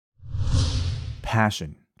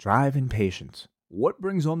passion, drive, and patience. What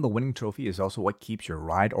brings home the winning trophy is also what keeps your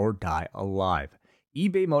ride or die alive.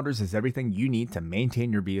 eBay Motors has everything you need to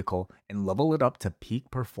maintain your vehicle and level it up to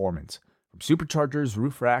peak performance. From superchargers,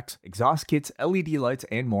 roof racks, exhaust kits, LED lights,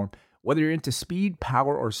 and more, whether you're into speed,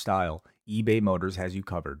 power, or style, eBay Motors has you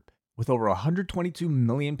covered. With over 122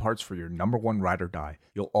 million parts for your number one ride or die,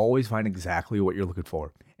 you'll always find exactly what you're looking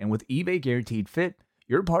for. And with eBay Guaranteed Fit,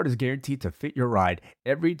 your part is guaranteed to fit your ride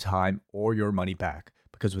every time or your money back.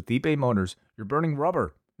 Because with eBay Motors, you're burning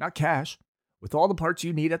rubber, not cash. With all the parts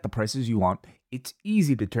you need at the prices you want, it's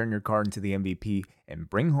easy to turn your car into the MVP and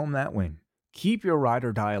bring home that win. Keep your ride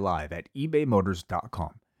or die alive at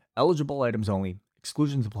ebaymotors.com. Eligible items only.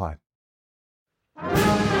 Exclusions apply.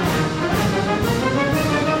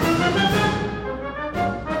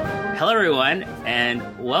 Hello, everyone,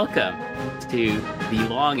 and welcome to the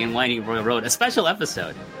Long and Winding Royal Road, a special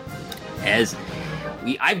episode.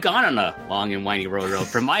 I've gone on a long and winding road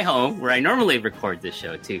from my home, where I normally record this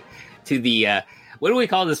show, to the what do we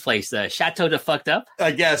call this place? Chateau de Fucked Up.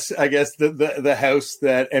 I guess the house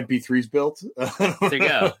that MP3's built. There you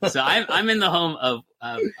go. So I'm in the home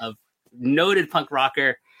of noted punk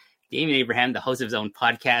rocker Damian Abraham, the host of his own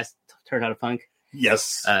podcast, Turn Out a Punk.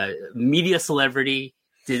 Yes. Media celebrity,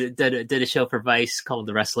 did a show for Vice called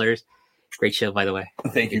The Wrestlers. Great show, by the way.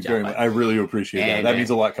 Thank you very much. I really appreciate that. That means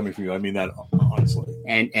a lot coming from you. I mean that honestly.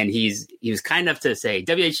 And he was kind enough to say,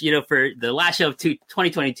 WH, for the last show of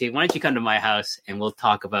 2022, why don't you come to my house and we'll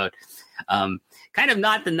talk about kind of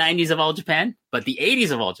not the 90s of All Japan, but the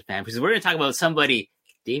 80s of All Japan, because we're going to talk about somebody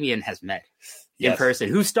Damian has met in person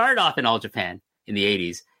who started off in All Japan in the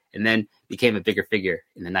 80s and then became a bigger figure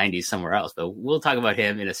in the 90s somewhere else. But we'll talk about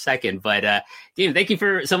him in a second. But Damian, thank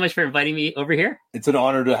you so much for inviting me over here. It's an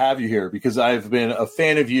honor to have you here because I've been a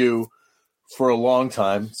fan of you for a long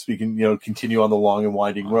time. Speaking, continue on the long and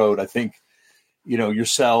winding road. I think,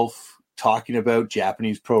 yourself talking about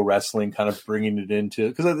Japanese pro wrestling, kind of bringing it into,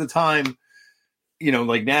 because at the time,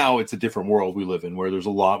 like now it's a different world we live in where there's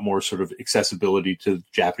a lot more sort of accessibility to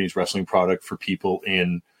Japanese wrestling product for people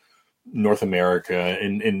in North America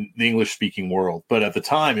and in the English speaking world. But at the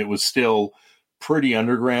time it was still pretty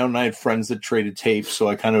underground. I had friends that traded tapes, so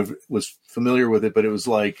I kind of was familiar with it, but it was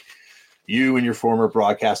like you and your former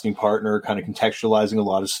broadcasting partner kind of contextualizing a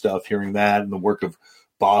lot of stuff, hearing that and the work of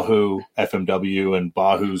Bahu, FMW, and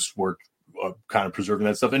Bahu's work kind of preserving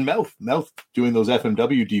that stuff, and Mouth doing those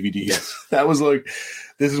FMW DVDs. Yes. That was like,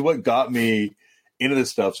 this is what got me into this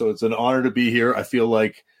stuff. So it's an honor to be here. I feel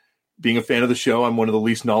like, being a fan of the show, I'm one of the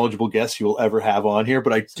least knowledgeable guests you will ever have on here,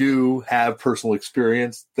 but I do have personal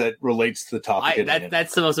experience that relates to the topic.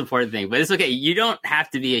 That's the most important thing, but it's okay. You don't have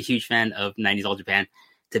to be a huge fan of 90s All Japan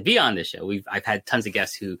to be on this show. I've had tons of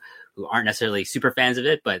guests who aren't necessarily super fans of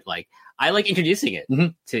it, but like I like introducing it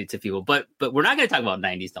to people. But we're not going to talk about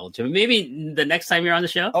 90s All Japan. Maybe the next time you're on the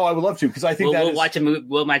show. Oh, I would love to, because I think we'll watch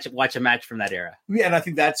a match from that era. Yeah, and I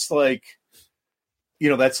think that's like,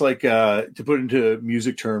 that's like, to put into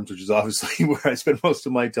music terms, which is obviously where I spend most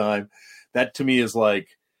of my time. That to me is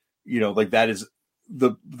like, like that is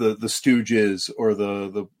the Stooges or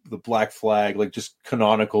the Black Flag, like just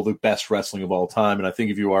canonical, the best wrestling of all time. And I think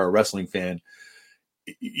if you are a wrestling fan,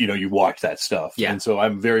 you watch that stuff. Yeah. And so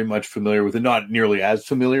I'm very much familiar with it, not nearly as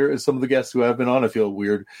familiar as some of the guests who have been on. I feel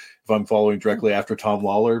weird if I'm following directly after Tom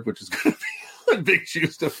Lawler, which is going to be big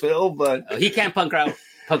shoes to fill, but he can't punk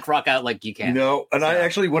rock out like you can. And I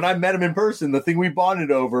actually, when I met him in person, the thing we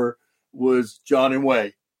bonded over was John and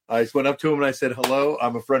Way. I went up to him and I said, "Hello,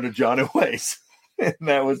 I'm a friend of John and Way's." And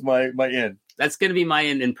that was my in. That's going to be my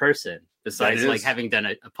in person, besides like having done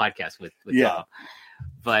a podcast with Tom.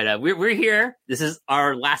 But we're here. This is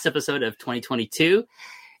our last episode of 2022.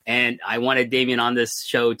 And I wanted Damian on this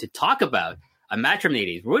show to talk about a match from the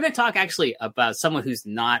 80s. We're going to talk actually about someone who's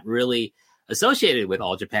not really associated with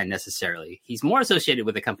All Japan necessarily. He's more associated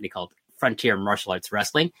with a company called Frontier Martial Arts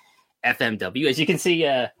Wrestling, FMW. As you can see,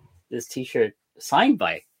 this T-shirt signed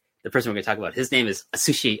by the person we're going to talk about. His name is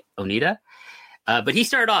Atsushi Onita, but he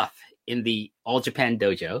started off in the All Japan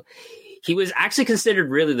dojo. He was actually considered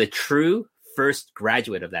really the true first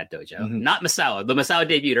graduate of that dojo, not Misawa. The Misawa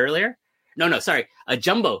debuted earlier. No, sorry.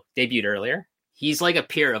 Jumbo debuted earlier. He's like a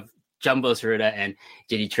peer of Jumbo Tsuruta and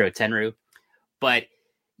Genichiro Tenryu, but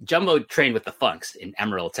Jumbo trained with the Funks in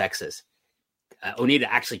Emerald, Texas. Onita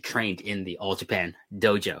actually trained in the All Japan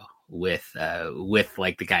dojo with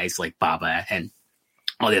like the guys like Baba and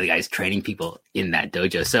all the other guys training people in that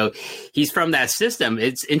dojo. So he's from that system.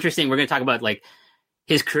 It's interesting. We're going to talk about like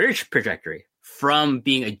his career trajectory from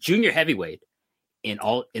being a junior heavyweight in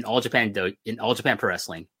All Japan Pro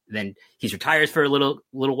Wrestling. Then he retires for a little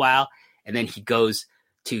while, and then he goes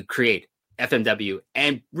to create FMW,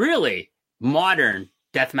 and really modern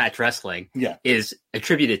deathmatch wrestling is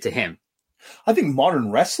attributed to him. I think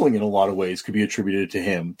modern wrestling in a lot of ways could be attributed to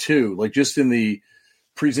him too. Like just in the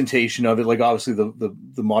presentation of it, like obviously the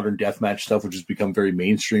modern deathmatch stuff, which has become very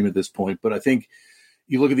mainstream at this point. But I think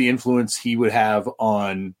you look at the influence he would have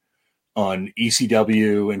on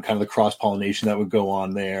ECW and kind of the cross-pollination that would go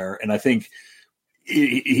on there. And I think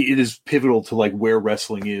it is pivotal to like where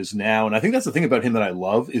wrestling is now. And I think that's the thing about him that I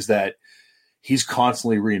love is that he's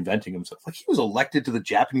constantly reinventing himself. Like he was elected to the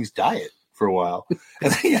Japanese Diet for a while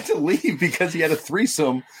and then he had to leave because he had a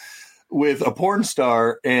threesome with a porn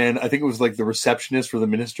star. And I think it was like the receptionist for the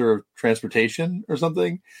Minister of Transportation or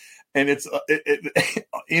something. And it's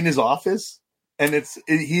in his office. And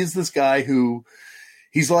he's this guy who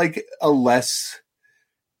he's like a less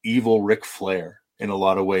evil Ric Flair in a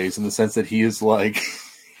lot of ways, in the sense that he is like,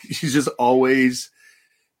 he's just always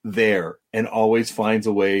there and always finds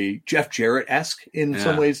a way. Jeff Jarrett-esque in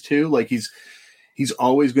some ways too. Like he's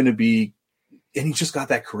always going to be, and he's just got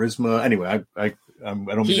that charisma. Anyway, I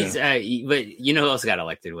don't. He's but you know who else got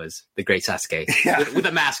elected was the great Sasuke with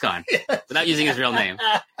a mask on, without using his real name.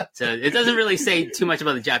 So it doesn't really say too much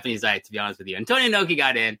about the Japanese Diet, to be honest with you. Antonio Inoki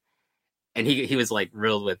got in, and he was like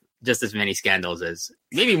riddled with just as many scandals as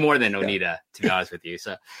maybe more than Onita, to be honest with you.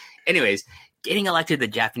 So, anyways, getting elected to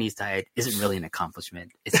the Japanese Diet isn't really an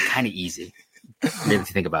accomplishment. It's kind of easy, really, if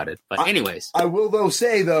you think about it. But anyways, I will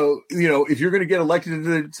say, if you're going to get elected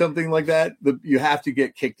to something like that, you have to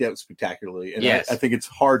get kicked out spectacularly. And I think it's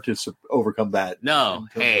hard to overcome that. No,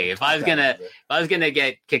 hey, if I was gonna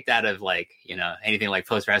get kicked out of anything like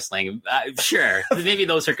post wrestling, sure, maybe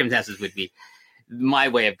those circumstances would be my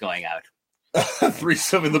way of going out.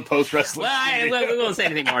 Threesome in the post wrestling. Well, we won't say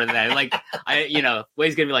anything more than that. Like,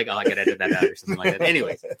 Wade's gonna be like, "Oh, I gotta edit that out" or something like that.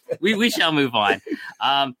 Anyways, we shall move on.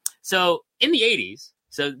 So in the 80s,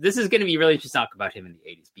 so this is going to be really interesting to talk about him in the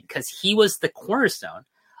 80s because he was the cornerstone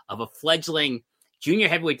of a fledgling junior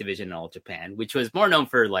heavyweight division in All Japan, which was more known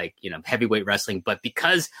for heavyweight wrestling, but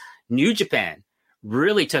because New Japan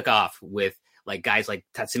really took off with like guys like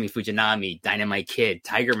Tatsumi Fujinami, Dynamite Kid,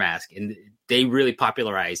 Tiger Mask, and they really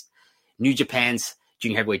popularized New Japan's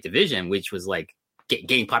junior heavyweight division, which was like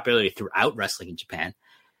gaining popularity throughout wrestling in Japan.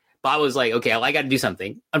 Bob was like, okay, well, I got to do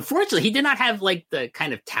something. Unfortunately, he did not have like the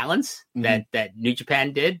kind of talents that New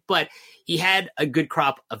Japan did, but he had a good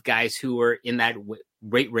crop of guys who were in that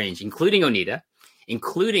weight range, including Onita,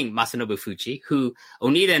 including Masanobu Fuchi, who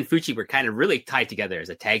Onita and Fuchi were kind of really tied together as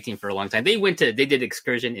a tag team for a long time. They did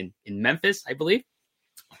excursion in Memphis, I believe.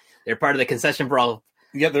 They're part of the Concession Brawl.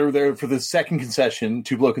 Yeah, they were there for the second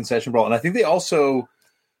Two-Blow Concession Brawl. And I think they also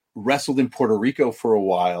wrestled in Puerto Rico for a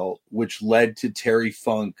while, which led to Terry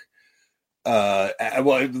Funk. It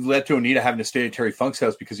led to Onita having to stay at Terry Funk's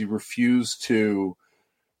house because he refused to,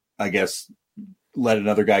 I guess, let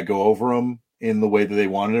another guy go over him in the way that they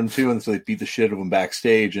wanted him to. And so they beat the shit out of him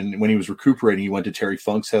backstage. And when he was recuperating, he went to Terry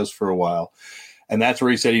Funk's house for a while. And that's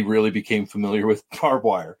where he said he really became familiar with barbed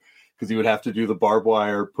wire because he would have to do the barbed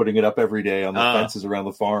wire, putting it up every day on the fences around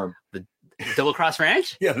the farm. The Double Cross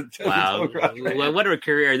Ranch? Yeah. Wow. What a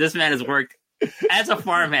career. This man has worked as a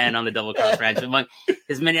farmhand on the Double Cross Ranch, among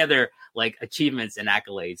his many other like achievements and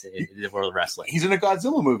accolades in the world of wrestling. He's in a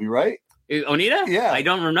Godzilla movie, right? Onita? Yeah. I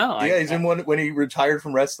don't know. Yeah, he's in one when he retired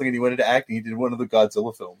from wrestling and he went into acting. He did one of the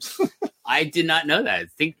Godzilla films. I did not know that.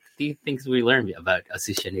 These things we learned about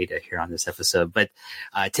Atsushi Onita here on this episode. But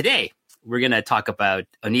today, we're going to talk about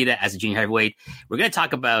Onita as a junior heavyweight. We're going to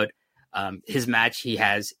talk about his match he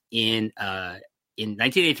has in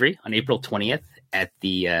 1983 on April 20th at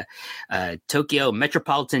the Tokyo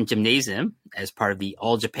Metropolitan Gymnasium as part of the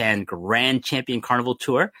All Japan Grand Champion Carnival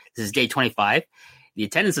Tour. This is day 25. The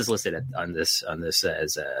attendance is listed on this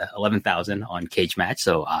as 11,000 on Cage Match.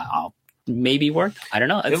 So I'll maybe work. I don't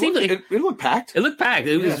know. It looked packed. It looked packed.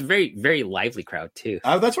 It was a very, very lively crowd too.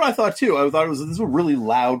 That's what I thought too. I thought this was a really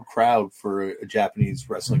loud crowd for a Japanese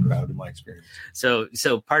wrestling crowd in my experience. So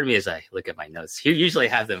pardon me as I look at my notes. Here, usually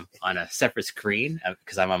I have them on a separate screen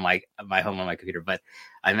because I'm on my home on my computer. But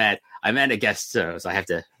I'm at a guest show, so I have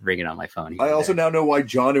to bring it on my phone. I also now know why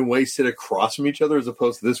John and Wei sit across from each other as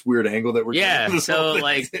opposed to this weird angle that we're getting. So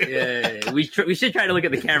like we should try to look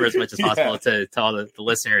at the camera as much as possible to all the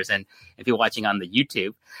listeners and if you're watching on the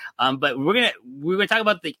YouTube. But we're gonna talk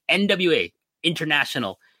about the NWA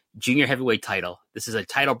International Junior Heavyweight title. This is a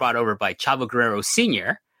title brought over by Chavo Guerrero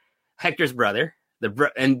Sr., Hector's brother.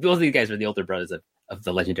 And both of these guys were the older brothers of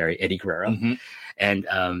the legendary Eddie Guerrero. Mm-hmm.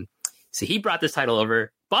 And so he brought this title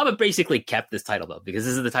over Baba basically kept this title belt because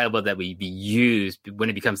this is the title belt that would be used when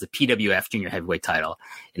it becomes the PWF Junior Heavyweight title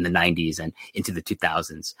in the 90s and into the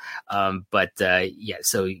 2000s.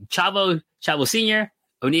 So Chavo Sr.,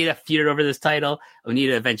 Onita feuded over this title.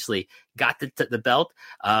 Onita eventually got the belt.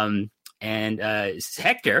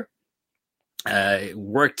 Hector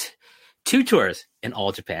worked 2 tours in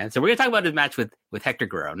All Japan. So we're going to talk about his match with Hector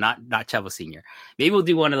Guerrero, not Chavo Sr. Maybe we'll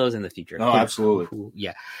do one of those in the future. Oh, absolutely.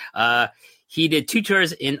 Yeah. He did 2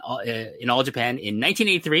 tours in All Japan in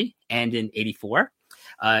 1983 and in 84.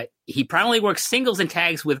 He primarily worked singles and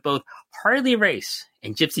tags with both Harley Race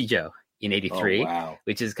and Gypsy Joe in 83,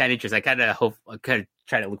 which is kind of interesting. I kind of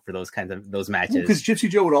try to look for those matches. Because Gypsy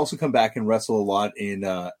Joe would also come back and wrestle a lot in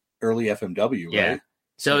early FMW, right? Yeah.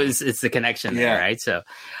 So it's the connection there, right? So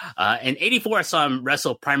in 84, I saw him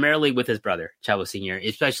wrestle primarily with his brother, Chavo Sr.,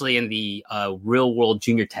 especially in the Real World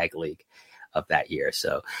Junior Tag League of that year.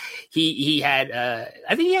 So he had,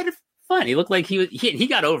 I think he had fun. He looked like he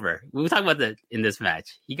got over. We were talking about that in this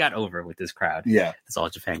match. He got over with this crowd. Yeah. This All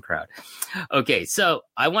Japan crowd. Okay. So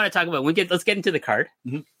I want to talk about, let's get into the card.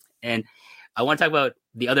 Mm-hmm. And I want to talk about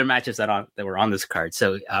the other matches that were on this card.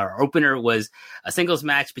 So our opener was a singles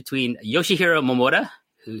match between Yoshihiro Momota,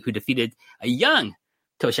 who defeated a young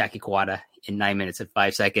Toshiaki Kawada in 9 minutes and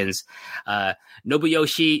 5 seconds.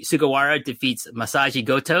 Nobuyoshi Sugawara defeats Masaji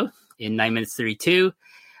Goto in 9 minutes 32.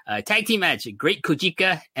 Tag team match, Great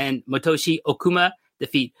Kojika and Motoshi Okuma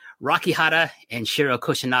defeat Rocky Hara and Shiro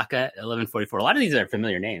Koshinaka, 11:44. A lot of these are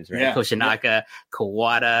familiar names, right? Yeah. Koshinaka,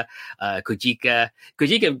 Kawada, Kojika.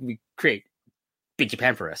 Kojika would create Big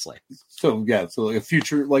Japan Pro Wrestling. So like a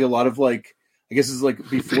future, like a lot of like, I guess it's like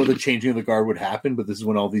before the changing of the guard would happen, but this is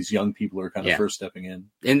when all these young people are kind of first stepping in.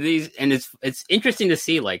 And it's interesting to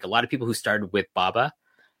see like a lot of people who started with Baba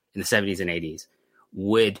in the 70s and 80s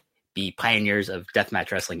would be pioneers of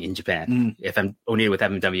deathmatch wrestling in Japan. If I'm Onita with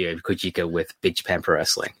FMW and Kojika with Big Japan Pro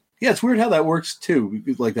Wrestling. Yeah, it's weird how that works too,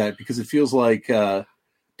 like that, because it feels like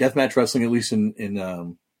deathmatch wrestling, at least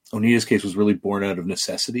in Onita's case, was really born out of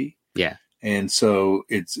necessity. Yeah. And so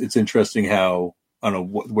it's interesting how, I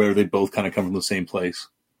don't know, where they both kind of come from the same place.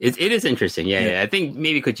 It is interesting. Yeah. I think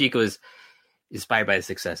maybe Kojika was inspired by the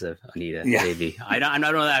success of Onita. Yeah. Maybe. I don't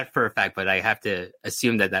know that for a fact, but I have to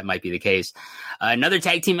assume that might be the case. Another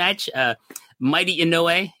tag team match, Mighty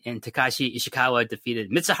Inoue and Takashi Ishikawa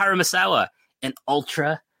defeated Mitsuharu Misawa and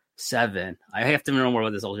Ultra 7. I have to know more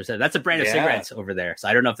about this Ultra 7. That's a brand of cigarettes over there. So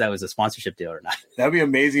I don't know if that was a sponsorship deal or not. That'd be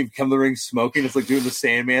amazing if you come to the ring smoking. It's like doing the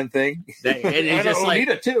Sandman thing. It's just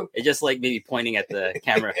like, too. It's just like maybe pointing at the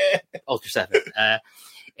camera. Ultra 7.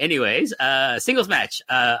 Anyways, singles match.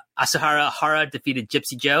 Asahara Hara defeated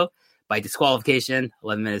Gypsy Joe by disqualification,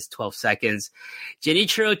 11 minutes, 12 seconds.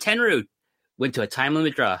 Genichiro Tenryu went to a time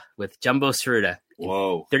limit draw with Jumbo Tsuruta.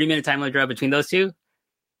 Whoa. 30-minute time limit draw between those two.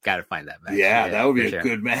 Got to find that match. Yeah, that would be a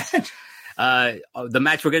good match. The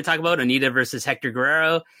match we're going to talk about, Onita versus Hector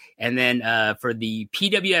Guerrero. And then for the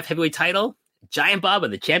PWF heavyweight title, Giant Baba,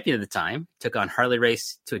 the champion of the time, took on Harley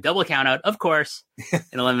Race to a double countout, of course,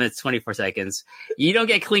 in 11 minutes, 24 seconds. You don't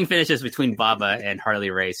get clean finishes between Baba and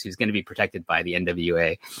Harley Race, who's going to be protected by the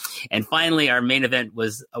NWA. And finally, our main event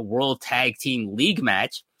was a World Tag Team League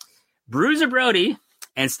match. Bruiser Brody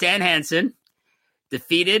and Stan Hansen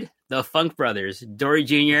defeated the Funk Brothers, Dory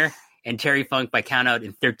Jr. and Terry Funk, by countout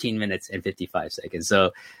in 13 minutes and 55 seconds.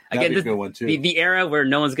 So, again, the era where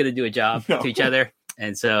no one's going to do a job to each other.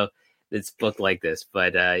 And so it's booked like this.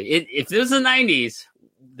 But if it was the 90s,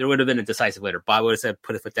 there would have been a decisive winner. Bob would have said,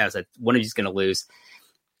 put a foot down, said, one of you's going to lose.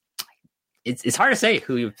 It's hard to say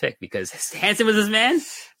who he would pick because Hansen was his man,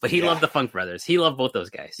 but he loved the Funk Brothers. He loved both those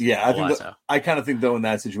guys. Yeah, I kind of think, though, in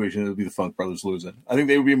that situation, it would be the Funk Brothers losing. I think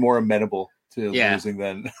they would be more amenable to losing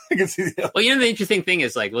than I can see. Well, the interesting thing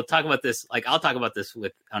is, like, we'll talk about this. Like, I'll talk about this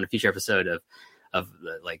on a future episode of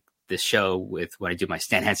like this show when I do my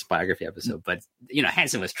Stan Hansen biography episode. But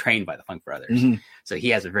Hansen was trained by the Funk Brothers, so he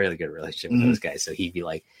has a really good relationship with those guys. So he'd be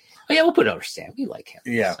like, "Oh yeah, we'll put it over Stan. We like him."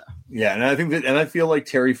 Yeah, and I think and I feel like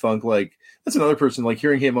Terry Funk, like, that's another person. Like,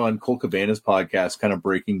 hearing him on Colt Cabana's podcast, kind of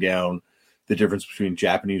breaking down the difference between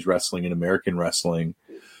Japanese wrestling and American wrestling.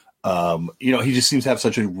 He just seems to have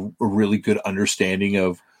such a really good understanding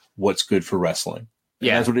of what's good for wrestling. And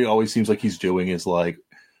that's what he always seems like he's doing, is like,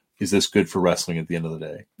 is this good for wrestling at the end of the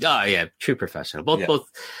day? Oh yeah, true professional.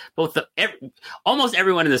 Almost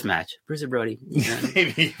everyone in this match. Bruiser Brody,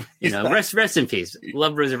 rest in peace.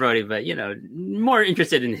 Love Bruiser Brody, but more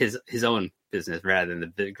interested in his own business rather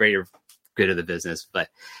than the greater good of the business. But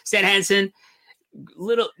Stan Hansen,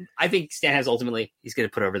 I think Stan has ultimately, he's going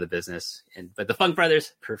to put over the business, but the Funk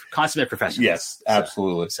Brothers, consummate professionals. Yes,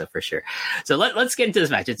 absolutely. So for sure. So let's get into this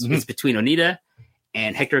match. It's between Onita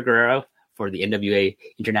and Hector Guerrero for the NWA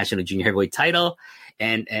International Junior Heavyweight title.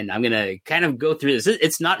 And I'm going to kind of go through this.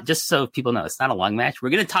 It's not, just so people know, it's not a long match. We're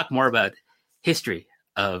going to talk more about history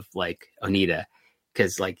of like Onita.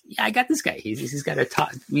 Cause like, yeah, I got this guy. He's got to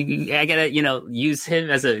talk. I got to, use him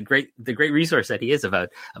as the great resource that he is about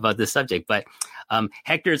this subject. But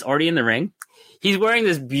Hector's already in the ring. He's wearing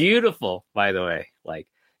this beautiful, by the way, like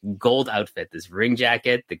gold outfit, this ring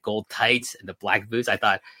jacket, the gold tights, and the black boots. I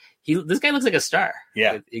thought this guy looks like a star.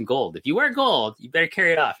 Yeah, in gold. If you wear gold, you better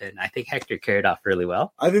carry it off. And I think Hector carried off really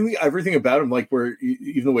well. I think everything about him, like where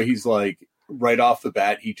even the way he's like right off the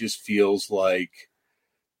bat, he just feels like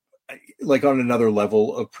on another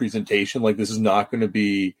level of presentation. Like this is not going to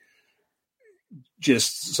be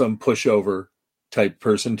just some pushover type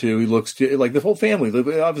person too. He looks like the whole family.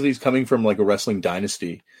 Obviously, he's coming from like a wrestling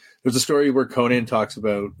dynasty. There's a story where Conan talks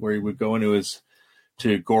about where he would go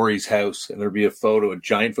to Gory's house, and there'd be a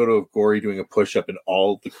giant photo of Gory doing a push-up and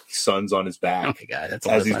all the sons on his back. Oh my God, that's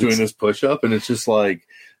as he's doing this push-up, and it's just like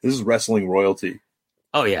this is wrestling royalty.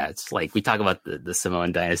 Oh yeah, it's like we talk about the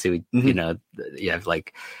Samoan dynasty. You have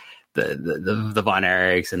like the Von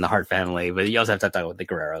Erichs and the Hart family, but you also have to talk about the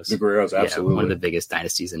Guerreros. The Guerreros, absolutely. One of the biggest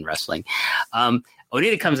dynasties in wrestling.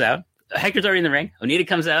 Onita comes out. Hector's already in the ring. Onita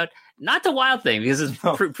comes out. Not the Wild Thing, because it's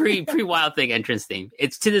pre Wild Thing entrance theme.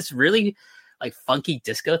 It's to this really like funky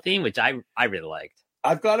disco theme, which I really liked.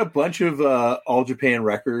 I've got a bunch of All Japan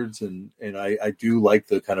records, and I do like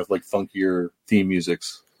the kind of like funkier theme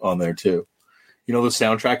musics on there too. The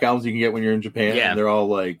soundtrack albums you can get when you're in Japan, and they're all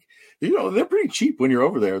like, they're pretty cheap when you're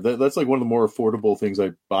over there. That's like one of the more affordable things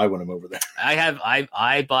I buy when I'm over there.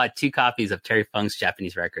 I bought 2 copies of Terry Funk's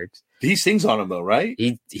Japanese records. He sings on them though, right?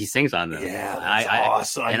 He sings on them. Yeah,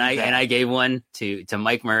 that's awesome. And I gave one to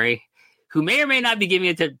Mike Murray, who may or may not be giving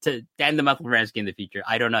it to Dan the Muffler Ramsky in the future.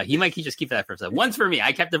 I don't know. He might just keep that for himself. One's for me.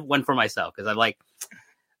 I kept one for myself because I'm like,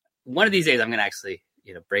 one of these days I'm going to actually,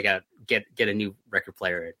 break out, get a new record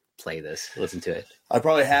player and play this, listen to it. I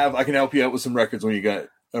can help you out with some records when you got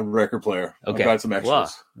a record player. Okay. I've got some extras.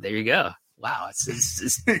 Well, there you go. Wow.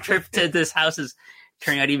 It's trip to this house is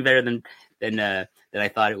turning out even better than I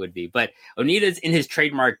thought it would be. But Onita's in his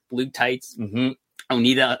trademark blue tights. Mm-hmm.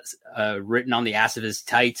 Onita written on the ass of his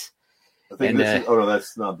tights. I think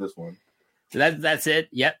that's not this one. So that's it.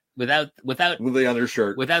 Yep. Without with the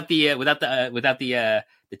undershirt. Without the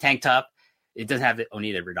tank top. It doesn't have the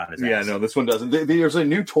Onita written on his ass. Yeah, no, this one doesn't. There's a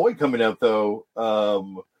new toy coming out though,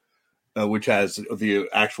 which has the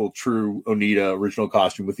actual true Onita original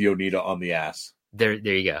costume with the Onita on the ass. There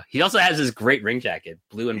you go. He also has this great ring jacket,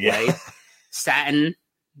 blue and white, satin,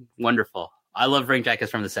 wonderful. I love ring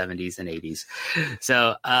jackets from the 70s and 80s.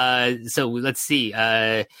 So let's see.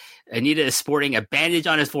 Onita is sporting a bandage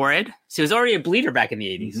on his forehead. So he was already a bleeder back in the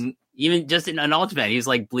 80s. Mm-hmm. Even just in an All Japan, he was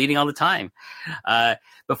like bleeding all the time.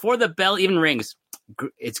 Before the bell even rings,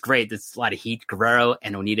 it's great. There's a lot of heat. Guerrero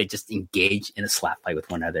and Onita just engage in a slap fight with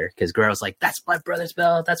one another because Guerrero's like, "That's my brother's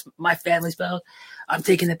belt. That's my family's belt. I'm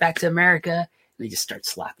taking it back to America." And they just start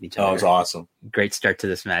slapping each other. Oh, it's awesome. Great start to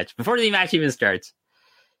this match. Before the match even starts,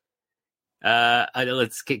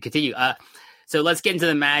 let's continue. So let's get into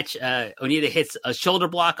the match. Onita hits a shoulder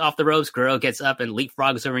block off the ropes. Guerrero gets up and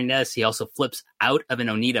leapfrogs over Onita. He also flips out of an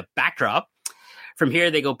Onita backdrop. From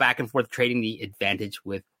here, they go back and forth, trading the advantage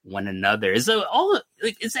with one another. So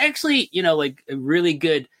it's actually, like a really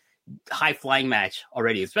good high flying match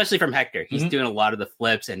already, especially from Hector. He's doing a lot of the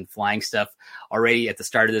flips and flying stuff already at the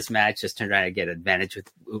start of this match, just trying to get advantage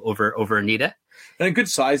over Onita. And a good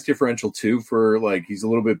size differential too for like, he's a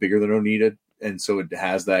little bit bigger than Onita. And so it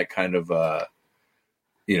has that kind of,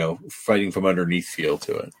 fighting from underneath feel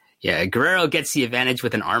to it. Yeah, Guerrero gets the advantage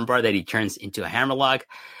with an armbar that he turns into a hammerlock.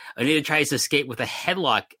 Onita tries to escape with a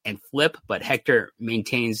headlock and flip, but Hector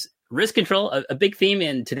maintains wrist control, a big theme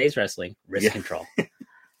in today's wrestling, wrist control. If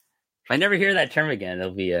I never hear that term again,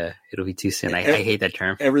 it'll be too soon. I hate that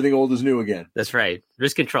term. Everything old is new again. That's right.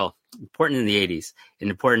 Wrist control, important in the 80s and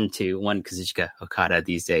important to one Kazuchika Okada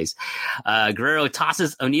these days. Guerrero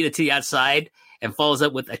tosses Onita to the outside and follows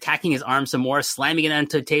up with attacking his arm some more, slamming it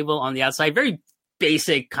onto a table on the outside. Very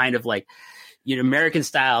basic kind of like, American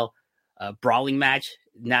style brawling match.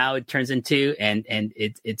 Now it turns into, and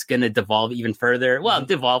it's going to devolve even further. Well,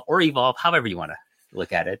 devolve or evolve, however you want to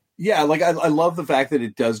look at it. Yeah, like I love the fact that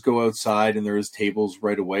it does go outside and there is tables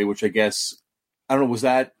right away, which I guess, I don't know, was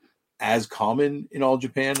that as common in All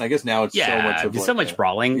Japan? I guess now it's so much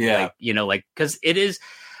brawling. Yeah. Because it is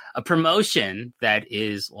a promotion that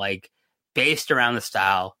is like based around the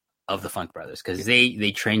style of the Funk Brothers, because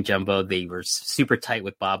they trained Jumbo. They were super tight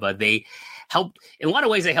with Baba. They helped in a lot of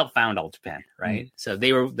ways. They helped found All Japan, right? Mm-hmm. So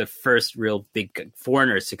they were the first real big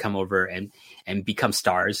foreigners to come over and become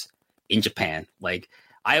stars in Japan. Like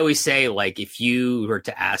I always say, like if you were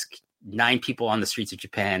to ask 9 people on the streets of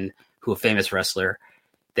Japan who a famous wrestler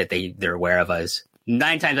that they're aware of as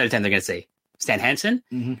 9 times out of 10 they're going to say Stan Hansen,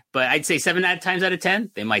 but I'd say 7 times out of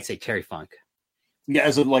 10 they might say Terry Funk. Yeah,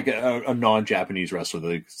 as a non-Japanese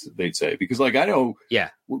wrestler, they'd say, because like I know,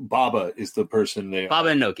 Baba is the person they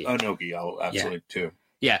Baba Inoki. Inoki, absolutely too.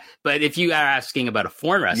 Yeah, but if you are asking about a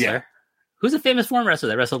foreign wrestler, who's a famous foreign wrestler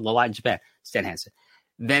that wrestled a lot in Japan? Stan Hansen.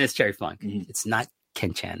 Then it's Terry Funk. Mm-hmm. It's not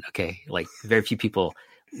Ken Chan. Okay, like very few people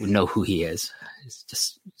would know who he is. It's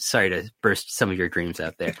just sorry to burst some of your dreams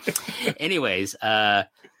out there. Anyways,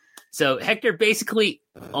 so Hector basically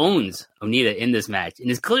owns Onita in this match and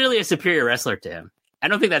is clearly a superior wrestler to him. I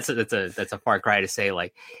don't think that's a far cry to say.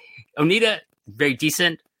 Like Onita, very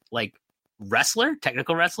decent, like wrestler,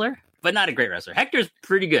 technical wrestler, but not a great wrestler. Hector's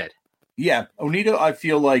pretty good. Yeah, Onita, I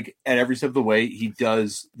feel like at every step of the way, he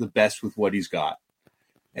does the best with what he's got,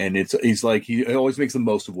 and he's like he always makes the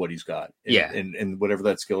most of what he's got. And whatever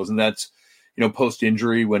that skill is, and that's post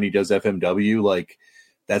injury when he does FMW, like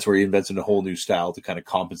that's where he invents a whole new style to kind of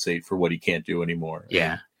compensate for what he can't do anymore.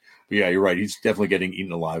 Yeah. Yeah, you're right. He's definitely getting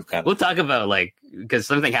eaten alive. We'll talk about because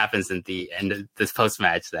something happens at the end of this post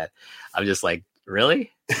match that I'm just like, really?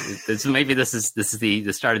 This is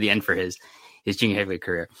the start of the end for his junior heavyweight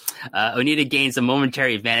career. Onita gains a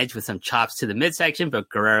momentary advantage with some chops to the midsection, but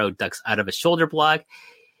Guerrero ducks out of a shoulder block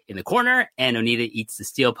in the corner, and Onita eats the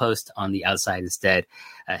steel post on the outside instead.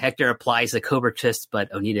 Hector applies the Cobra twist, but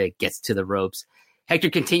Onita gets to the ropes.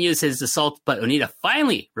 Hector continues his assault, but Onita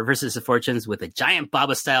finally reverses his fortunes with a giant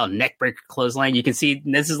Baba-style neckbreaker clothesline. You can see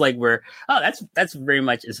this is like where, that's very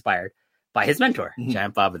much inspired by his mentor,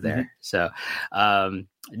 Giant Baba there. So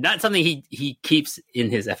not something he keeps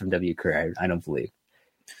in his FMW career, I don't believe.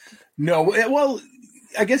 No, well,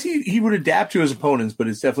 I guess he would adapt to his opponents, but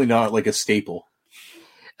it's definitely not like a staple.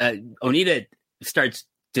 Onita starts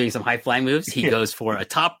doing some high flying moves. He goes for a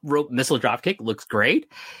top rope missile dropkick. Looks great.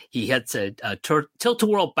 He hits a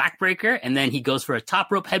tilt-to-whirl backbreaker, and then he goes for a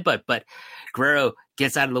top rope headbutt. But Guerrero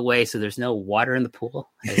gets out of the way, so there's no water in the pool,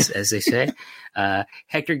 as they say.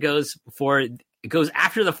 Hector goes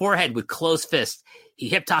after the forehead with closed fist. He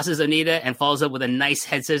hip tosses Onita and follows up with a nice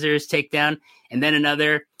head scissors takedown, and then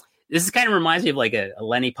another. This kind of reminds me of like a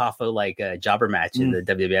Lenny Poffo jobber match in the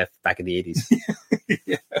WWF back in the 80s.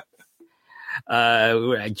 Yeah.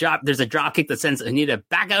 There's a drop kick that sends Onita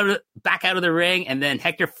back out of the ring, and then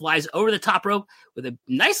Hector flies over the top rope with a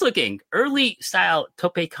nice looking early style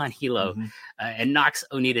tope con hilo and knocks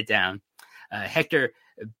Onita down. Hector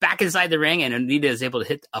back inside the ring, and Onita is able to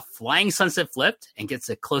hit a flying sunset flip and gets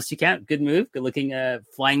a close 2 count. Good move, good looking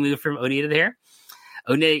flying move from Onita there.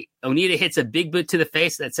 Onita hits a big boot to the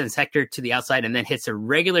face that sends Hector to the outside, and then hits a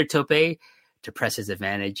regular tope to press his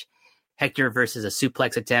advantage. Hector versus a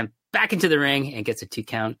suplex attempt back into the ring and gets a 2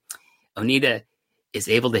 count. Onita is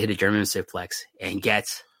able to hit a German suplex and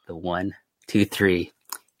gets the 1, 2, 3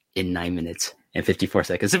 in 9 minutes and 54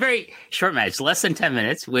 seconds. It's a very short match, less than 10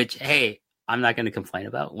 minutes, which, hey, I'm not going to complain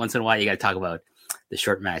about. Once in a while, you got to talk about the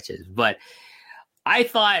short matches. But I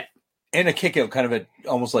thought... And a kick out, kind of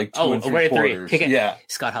almost like 2 and 3/4. Kick out,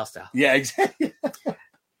 Scott Hall style. Yeah, exactly.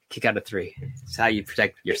 Kick out of 3. It's how you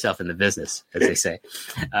protect yourself in the business, as they say.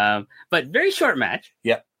 But very short match.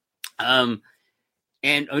 Yeah. And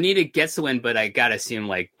Onita gets the win, but I gotta assume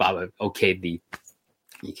like Baba okayed the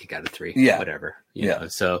kick out of 3. Yeah. Whatever. You know,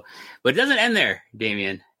 so, but it doesn't end there,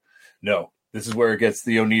 Damien. No. This is where it gets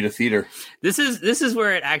the Onita theater. This is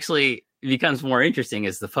where it actually becomes more interesting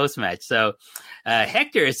is the post-match. So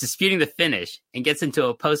Hector is disputing the finish and gets into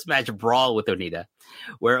a post-match brawl with Onita,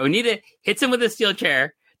 where Onita hits him with a steel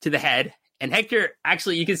chair to the head, and Hector,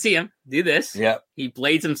 actually, you can see him do this. Yeah. He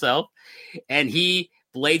blades himself, and he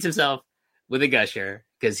blades himself with a gusher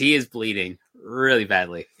because he is bleeding really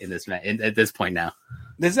badly in this at this point now.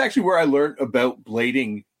 This is actually where I learned about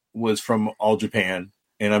blading was from All Japan,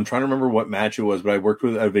 and I'm trying to remember what match it was, but I worked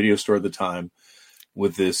with a video store at the time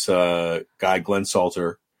with this guy, Glenn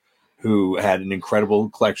Salter, who had an incredible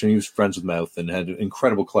collection. He was friends with Mouth and had an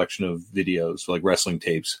incredible collection of videos, like wrestling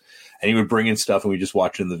tapes. And he would bring in stuff and we just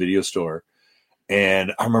watch it in the video store.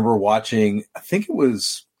 And I remember watching, I think it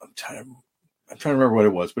was, I'm trying to remember what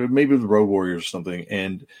it was, but maybe the Road Warriors or something.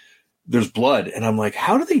 And there's blood. And I'm like,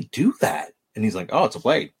 how do they do that? And he's like, oh, it's a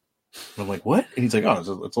blade. And I'm like, what? And he's like, oh, it's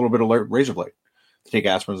a little bit of razor blade. To take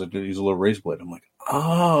aspirins and use a little razor blade. I'm like,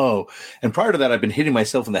 oh. And prior to that, I've been hitting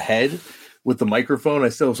myself in the head with the microphone. I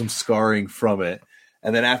still have some scarring from it.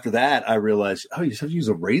 And then after that, I realized, you just have to use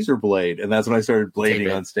a razor blade. And that's when I started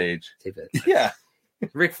blading on stage. Tape it. Yeah.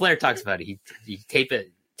 Ric Flair talks about it. He tape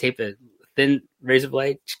it thin razor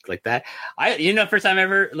blade like that. First time I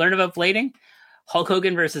ever learned about blading, Hulk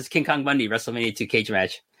Hogan versus King Kong Bundy, WrestleMania 2 cage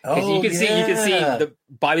match. You can see the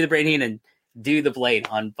Bobby the Brain Heenan do the blade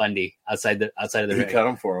on Bundy outside the ring. He cut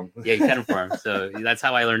him for him. Yeah, he cut him for him. So that's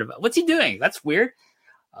how I learned about. What's he doing? That's weird.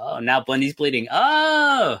 Oh, now Bundy's bleeding.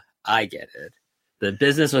 Oh, I get it. The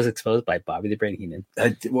business was exposed by Bobby the Brain Heenan.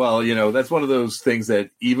 Well, that's one of those things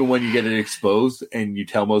that even when you get it exposed and you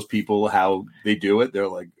tell most people how they do it, they're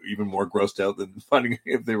like even more grossed out than finding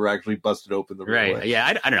if they were actually busted open the right way. Yeah,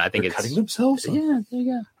 I don't know. I think they're cutting themselves. Yeah, there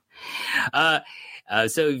you go.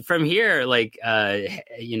 So from here,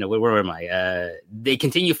 where am I? They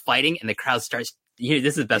continue fighting, and the crowd starts. This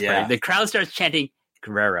is the best part. The crowd starts chanting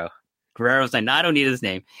Guerrero. Guerrero's like not Onita's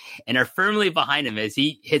name, and are firmly behind him as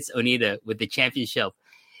he hits Onita with the championship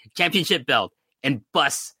belt and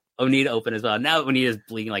busts Onita open as well. Now Onita's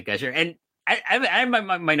bleeding like Gusher, and I have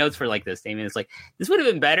my notes for like this, Damien. It's like this would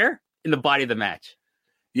have been better in the body of the match.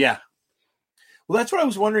 Yeah. Well, that's what I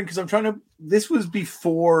was wondering because this was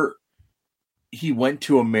before he went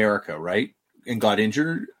to America, right, and got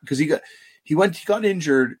injured because he got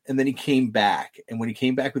injured and then he came back. And when he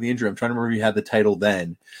came back with the injury, I'm trying to remember if he had the title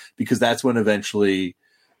then, because that's when eventually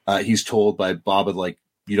he's told by Bob, like,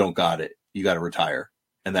 you don't got it. You got to retire.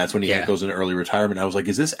 And that's when he goes into early retirement. I was like,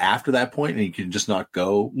 is this after that point and he can just not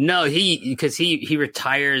go? No, because he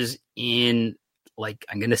retires in, like,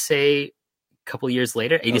 I'm going to say a couple years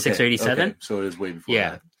later, 86 or 87. Okay. So it is way before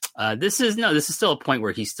that. This is still a point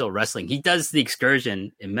where he's still wrestling. He does the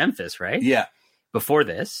excursion in Memphis, right? Yeah. Before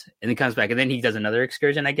this, and then comes back, and then he does another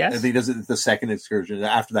excursion, I guess. And he does it the second excursion.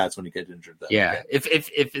 After that's when he gets injured. Then. Yeah. Okay.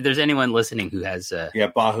 If there's anyone listening who has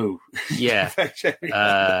Bahu. Yeah. fact check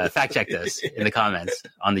this in the comments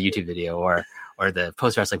on the YouTube video or the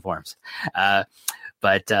post wrestling forums. This I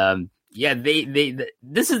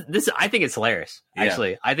think it's hilarious.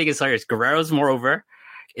 Actually, I think it's hilarious. Guerrero's more over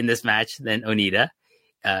in this match than Onita.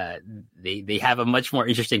 They have a much more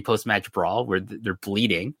interesting post-match brawl where they're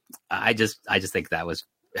bleeding. I just think that was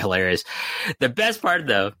hilarious. The best part,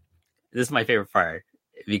 though, this is my favorite part,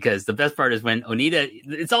 because the best part is when Onita,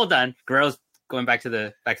 it's all done. Guerrero's going back to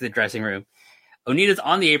the dressing room. Onita's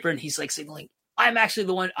on the apron. He's like signaling, "I'm actually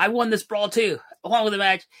the one. I won this brawl too, along with the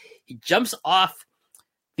match." He jumps off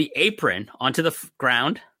the apron onto the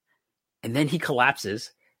ground, and then he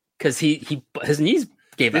collapses because his knees.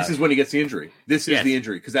 This is when he gets the injury. This is the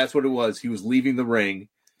injury, because that's what it was. He was leaving the ring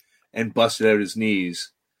and busted out his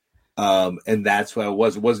knees, and that's what it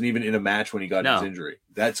was. It wasn't even in a match when he got his injury.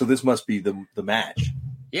 So this must be the match.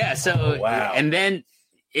 Yeah. So wow. And then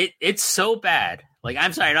it's so bad. Like,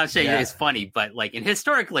 I'm sorry, I'm not saying it's funny, but like, and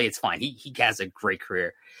historically, it's fine. He has a great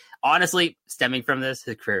career. Honestly, stemming from this,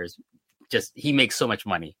 his career is just, he makes so much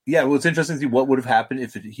money. Yeah, well, it's interesting to see what would have happened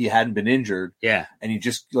if he hadn't been injured. Yeah, and he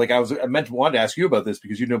just wanted to ask you about this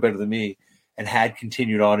because you know better than me, and had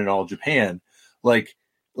continued on in All Japan. Like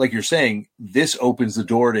you're saying, this opens the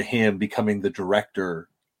door to him becoming the director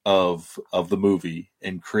of the movie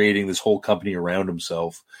and creating this whole company around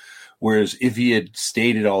himself. Whereas if he had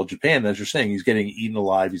stayed at All Japan, as you're saying, he's getting eaten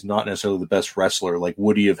alive. He's not necessarily the best wrestler. Like,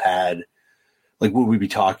 would he have had? Like, would we be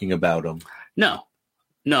talking about him?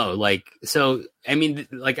 No, like, so, I mean,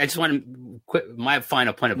 like, I just want to quit my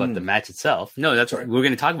final point about the match itself. No, that's right. We're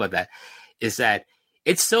going to talk about that. Is that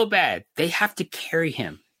it's so bad. They have to carry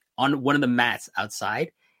him on one of the mats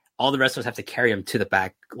outside. All the wrestlers have to carry him to the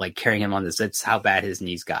back, like carrying him on this. That's how bad his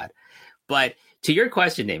knees got. But to your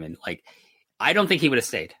question, Damon, like, I don't think he would have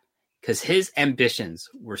stayed because his ambitions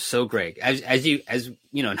were so great. As you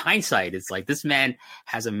know, in hindsight, it's like, this man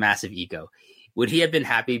has a massive ego. Would he have been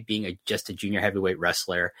happy being just a junior heavyweight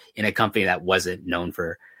wrestler in a company that wasn't known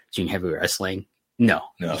for junior heavyweight wrestling? No.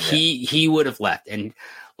 He would have left. And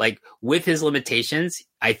like, with his limitations,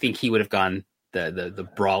 I think he would have gone the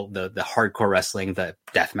brawl, the hardcore wrestling, the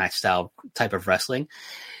deathmatch style type of wrestling.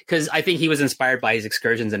 Because I think he was inspired by his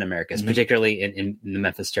excursions in America, particularly in the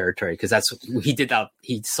Memphis territory. Because he did that.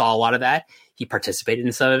 He saw a lot of that. He participated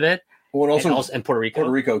in some of it. Well, and also in Puerto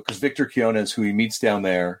Rico, because Victor Quiones, who he meets down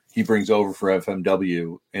there, he brings over for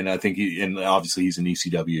FMW, and I think and obviously he's in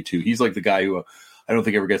ECW too. He's like the guy who I don't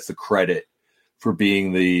think ever gets the credit for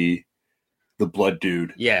being the blood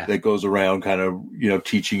dude, that goes around kind of, you know,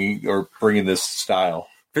 teaching or bringing this style.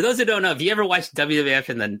 For those who don't know, if you ever watched WWF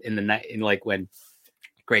in the night, in like when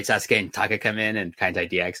Great Sasuke and Taka come in and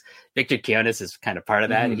Kaientai DX, Victor Quiones is kind of part of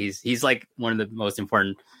that. He's like one of the most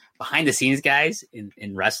important behind the scenes guys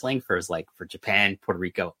in wrestling for Japan, Puerto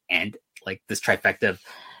Rico, and like this trifecta of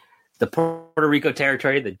the Puerto Rico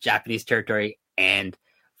territory, the Japanese territory, and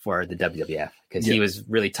for the WWF, because he was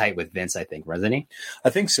really tight with Vince, I think, wasn't he? I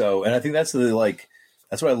think so. And I think that's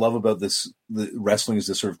that's what I love about this. The wrestling is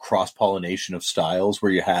this sort of cross-pollination of styles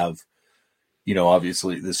where you have,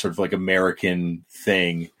 obviously this sort of like American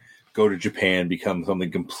thing, go to Japan, become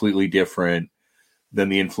something completely different. Then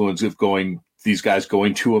the influence of these guys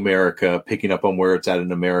going to America, picking up on where it's at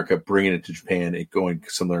in America, bringing it to Japan, it going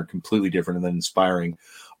somewhere completely different, and then inspiring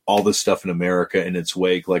all this stuff in America in its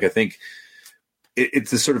wake. Like, I think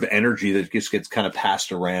it's this sort of energy that just gets kind of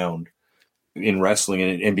passed around in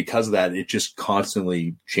wrestling. And because of that, it just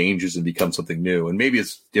constantly changes and becomes something new. And maybe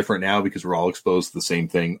it's different now because we're all exposed to the same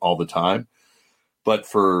thing all the time. But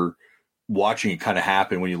for watching it kind of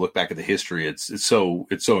happen, when you look back at the history, it's so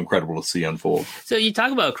incredible to see unfold. So you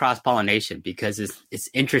talk about cross-pollination because it's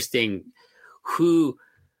interesting who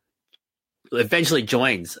eventually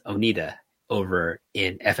joins Onita over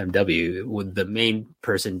in FMW, with the main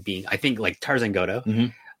person being, I think, like Tarzan Goto. Mm-hmm.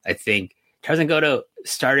 I think Tarzan Goto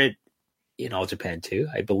started in All Japan too,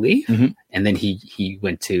 I believe. Mm-hmm. And then he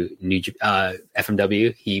went to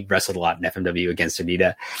FMW. He wrestled a lot in FMW against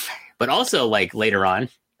Onita. But also, like, later on,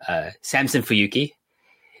 Samson Fuyuki,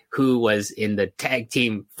 who was in the tag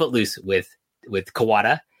team Footloose with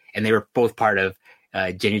Kawada, and they were both part of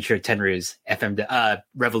Genichiro Tenryu's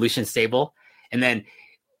Revolution stable. And then,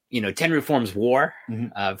 Tenryu forms War,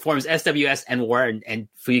 forms SWS and War, and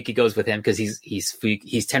Fuyuki goes with him because he's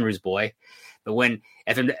Tenryu's boy. But when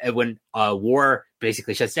War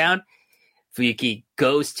basically shuts down, Fuyuki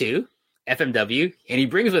goes to FMW, and he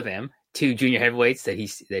brings with him two junior heavyweights that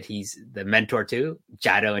he's the mentor to,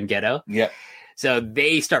 Jado and Gedo. Yeah. So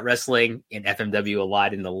they start wrestling in FMW a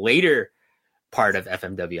lot in the later part of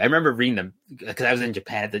FMW. I remember reading them because I was in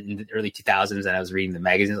Japan in the early 2000s, and I was reading the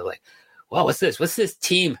magazines. I was like, "Wow, what's this? What's this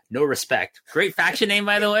team? No Respect." Great faction name,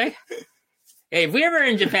 by the way. Hey, if we ever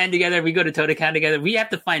in Japan together, we go to Todokan together, we have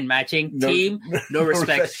to find matching Team No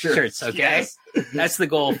Respect shirts. Okay, yes. That's the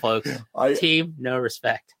goal, folks. Team No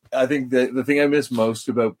Respect. I think the thing I miss most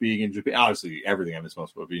about being in Japan, obviously everything I miss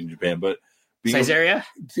most about being in Japan, but size area,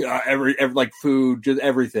 every like food, just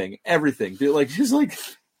everything, like just like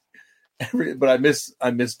every. But I miss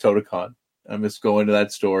Todokan. I miss going to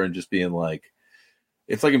that store and just being like,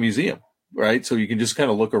 it's like a museum, right? So you can just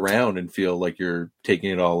kind of look around and feel like you're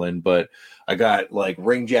taking it all in. But I got like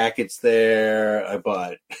ring jackets there. I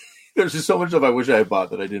bought. There's just so much stuff I wish I had bought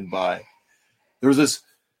that I didn't buy. There was this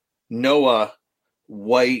Noah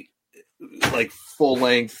white, like full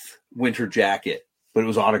length winter jacket, but it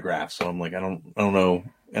was autographed. So I'm like, I don't know.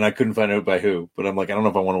 And I couldn't find out by who, but I'm like, I don't know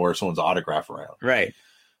if I want to wear someone's autograph around. Right.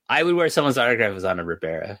 I would wear someone's autograph if it was on a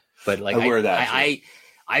Ribera, but like I wear that.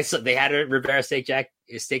 I saw they had a Ribera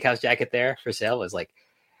steakhouse jacket there for sale. It was like,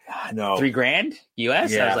 no, $3,000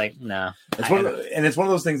 US. Yeah. I was like, no. It's one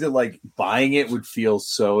of those things that like buying it would feel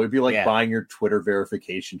so. It'd be like buying your Twitter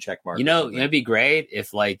verification check mark. It'd be great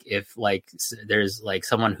if there's like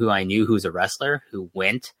someone who I knew who's a wrestler who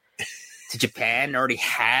went to Japan and already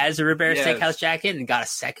has a Ribera steakhouse jacket and got a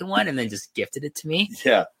second one and then just gifted it to me.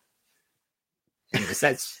 Yeah. Anyways,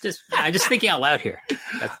 I'm just thinking out loud here.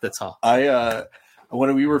 That's all.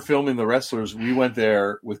 When we were filming The Wrestlers, we went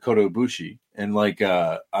there with Kota Ibushi, and like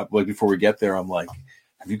before we get there, I'm like,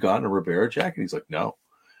 "Have you gotten a Ribera jacket?" He's like, "No."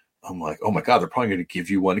 I'm like, "Oh my god, they're probably going to give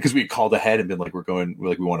you one," because we called ahead and been like, we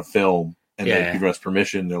want to film, and they've given us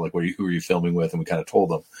permission. They're like, who are you filming with? And we kind of told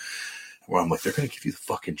them. Where I'm like, they're going to give you the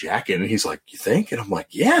fucking jacket, and he's like, "You think?" And I'm like,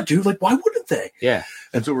 "Yeah, dude. Like, why wouldn't they?" Yeah.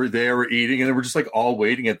 And so we're there, we're eating, and then we're just like all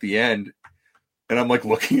waiting at the end, and I'm like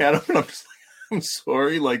looking at him, and I'm just like, I'm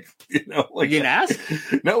sorry, like, like you didn't ask?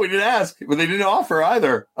 No, we didn't ask, but they didn't offer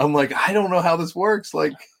either. I'm like, I don't know how this works.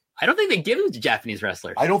 Like, I don't think they give them to Japanese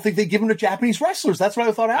wrestlers. I don't think they give them to Japanese wrestlers. That's what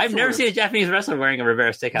I thought. Afterwards. I've never seen a Japanese wrestler wearing a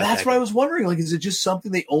Ribera steakhouse. That's jacket. what I was wondering. Like, is it just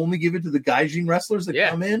something they only give it to the Gaijin wrestlers that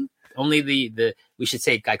come in? Only the we should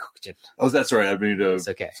say Gaikokujin. Oh, that's right. I mean, it's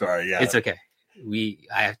okay. Sorry, yeah, it's okay.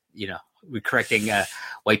 We're correcting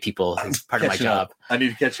white people. It's part of my job. I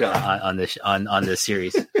need to catch up on this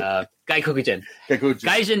series. Gaikokujin.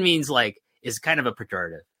 Gaijin means is kind of a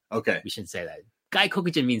pejorative. Okay, we shouldn't say that.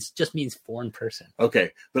 Gaikokujin just means foreign person.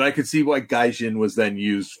 Okay, but I could see why Gaijin was then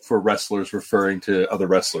used for wrestlers referring to other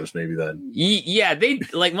wrestlers. Maybe then. Yeah, they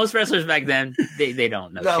like most wrestlers back then. They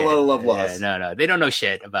don't know. Not shit. A lot of love lost. No, they don't know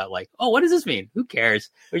shit about what does this mean? Who cares?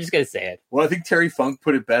 We're just gonna say it. Well, I think Terry Funk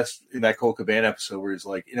put it best in that Cole Cabana episode where he's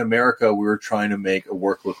like, in America, we were trying to make a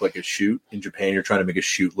work look like a shoot. In Japan, you're trying to make a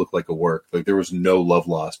shoot look like a work. Like there was no love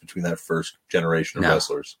lost between that first generation of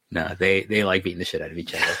wrestlers. No, they like beating the shit out of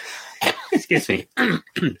each other. Excuse me.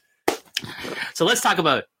 So let's talk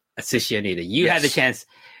about Atsushi Onita. You had the chance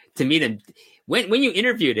to meet him. When you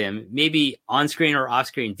interviewed him, maybe on screen or off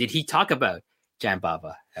screen, did he talk about Giant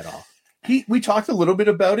Baba at all? We talked a little bit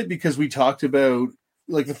about it because we talked about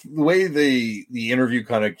like the way the interview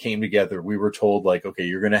kind of came together. We were told like, okay,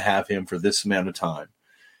 you're going to have him for this amount of time.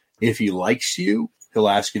 If he likes you, he'll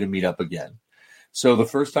ask you to meet up again. So the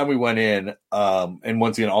first time we went in, and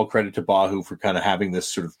once again, all credit to Bahu for kind of having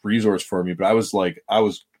this sort of resource for me. But I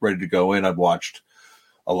was ready to go in. I'd watched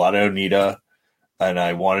a lot of Onita, and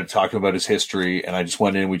I wanted to talk to him about his history. And I just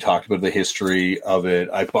went in. We talked about the history of it.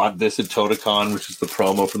 I bought this at Totocon, which is the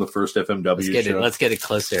promo from the first FMW show. Let's get it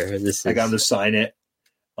closer. I got him to sign it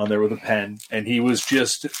on there with a pen, and he was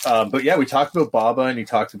just. But yeah, we talked about Baba, and he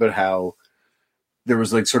talked about how there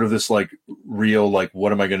was like sort of this like real like,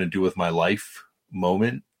 what am I going to do with my life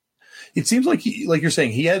moment. It seems like like you're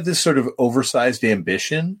saying, he had this sort of oversized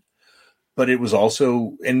ambition, but it was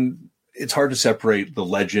also, and it's hard to separate the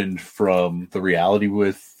legend from the reality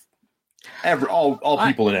with all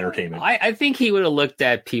people in entertainment. I think he would have looked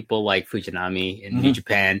at people like Fujinami in New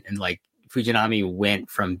Japan, and like Fujinami went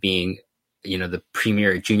from being, the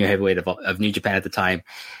premier junior heavyweight of New Japan at the time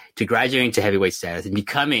to graduating to heavyweight status and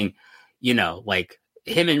becoming, like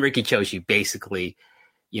him and Riki Choshi basically,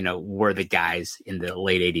 were the guys in the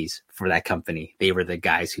late 80s for that company. They were the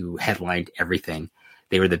guys who headlined everything.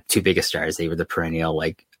 They were the two biggest stars. They were the perennial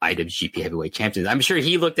like IWGP heavyweight champions. I'm sure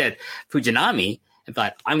he looked at Fujinami and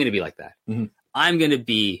thought, I'm going to be like that. Mm-hmm. I'm going to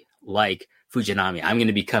be like Fujinami. I'm going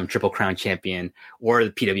to become Triple Crown champion or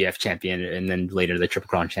the PWF champion, and then later the Triple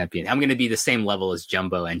Crown champion. I'm going to be the same level as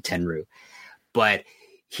Jumbo and Tenryu. But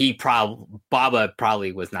Baba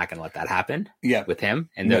probably was not going to let that happen with him.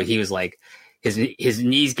 And though he was like, his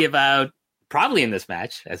knees give out probably in this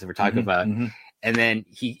match, as we're talking about. Mm-hmm. And then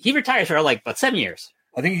he retires for like about 7 years.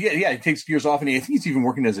 I think, he takes years off, and I think he's even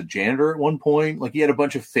working as a janitor at one point. Like, he had a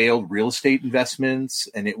bunch of failed real estate investments,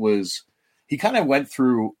 and he kind of went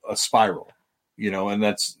through a spiral, and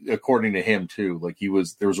that's according to him too. Like,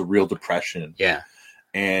 there was a real depression. Yeah.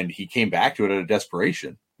 And he came back to it out of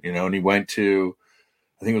desperation, and he went to,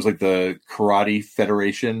 I think it was like the Karate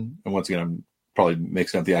Federation. And once again, I'm probably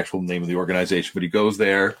mixing up the actual name of the organization, but he goes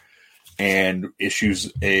there and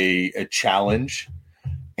issues a challenge,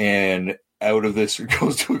 and out of this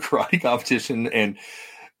goes to a karate competition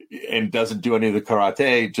and doesn't do any of the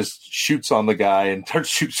karate, just shoots on the guy and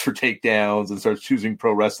shoots for takedowns and starts choosing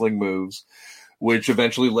pro wrestling moves, which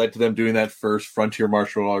eventually led to them doing that first frontier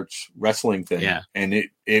martial arts wrestling thing. Yeah. And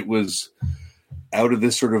it was out of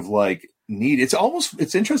this sort of like need.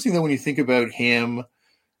 It's interesting though when you think about him.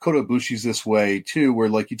 Kota Ibushi's this way too, where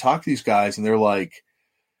like you talk to these guys and they're like,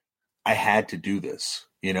 I had to do this,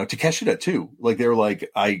 Takeshita too. Like they were like,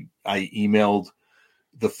 I emailed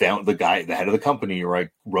the head of the company, or I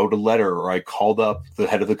wrote a letter, or I called up the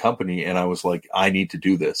head of the company, and I was like, I need to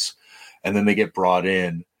do this. And then they get brought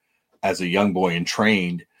in as a young boy and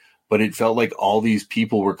trained, but it felt like all these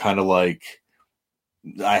people were kind of like,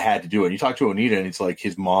 I had to do it. And you talk to Onita, and it's like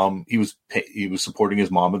his mom, he was supporting his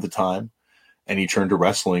mom at the time. And he turned to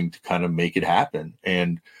wrestling to kind of make it happen.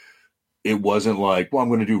 And it wasn't like, well, I'm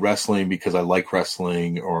going to do wrestling because I like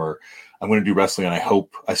wrestling, or I'm going to do wrestling and I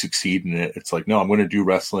hope I succeed in it. It's like, no, I'm going to do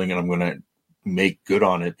wrestling and I'm going to make good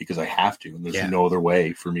on it because I have to. And there's no other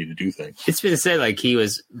way for me to do things. It's been said like he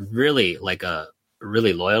was really like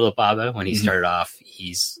really loyal to Baba when he started off.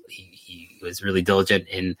 He was really diligent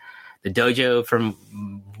in the dojo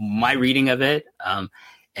from my reading of it.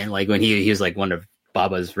 And like when he was like one of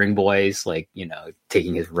Baba's ring boys, like,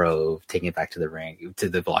 taking his robe, taking it back to the ring, to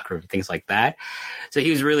the locker room, things like that. So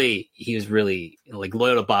he was really like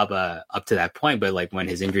loyal to Baba up to that point. But like when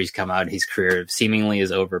his injuries come out, his career seemingly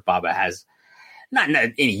is over. Baba has not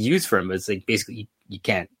any use for him. But it's like basically you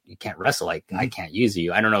can't wrestle. Like I can't use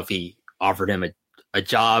you. I don't know if he offered him a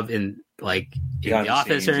job in the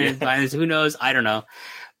office or anything. Who knows? I don't know.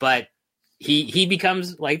 But he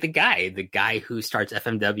becomes like the guy who starts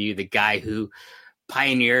FMW, the guy who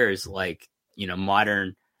pioneers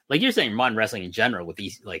modern, like you're saying, modern wrestling in general, with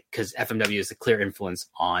these because FMW is a clear influence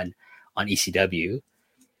on ECW,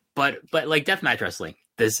 but like deathmatch wrestling,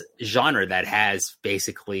 this genre that has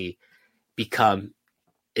basically become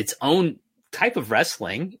its own type of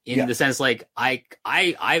wrestling in the sense like I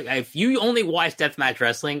if you only watch deathmatch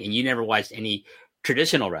wrestling and you never watched any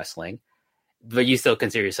traditional wrestling, but you still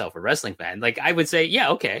consider yourself a wrestling fan, like I would say,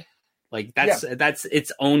 okay, like that's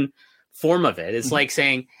its own form of it. It's like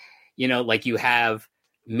saying, like you have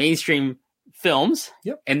mainstream films,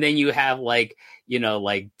 and then you have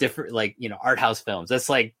different art house films. That's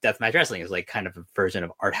like deathmatch wrestling is like kind of a version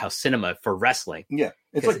of art house cinema for wrestling. Yeah,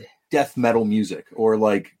 it's like death metal music or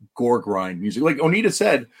like gore grind music. Like Onita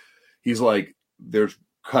said, he's like, there's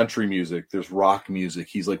country music, there's rock music.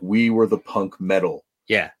 He's like, we were the punk metal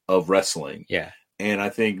of wrestling. Yeah. And I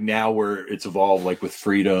think now where it's evolved, like with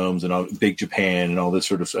Freedoms and Big Japan and all this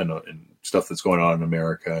sort of and stuff that's going on in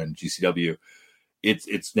America and GCW,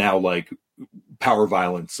 it's now like power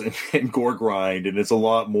violence and gore grind. And it's a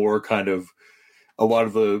lot more kind of a lot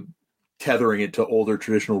of the tethering it to older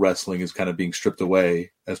traditional wrestling is kind of being stripped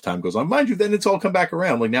away as time goes on. Mind you, then it's all come back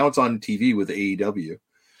around. Like now it's on TV with AEW.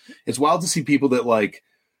 It's wild to see people that like,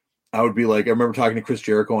 I would be like, I remember talking to Chris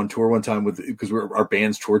Jericho on tour one time because our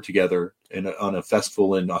bands toured together on a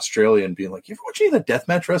festival in Australia and being like, you ever watch any of that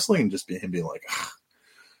deathmatch wrestling? And just him being like,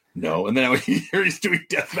 no. And then I would hear he's doing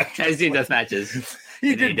deathmatch. He's doing death matches.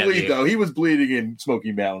 He did bleed though. He was bleeding in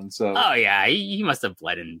Smoky Mountain. So oh yeah, he must have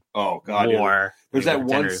bled in. Oh god, war. There's that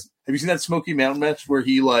one. Have you seen that Smoky Mountain match where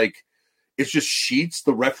he like it's just sheets?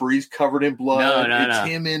 The referee's covered in blood. No.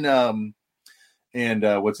 Him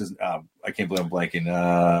and what's his? I can't believe I'm blanking.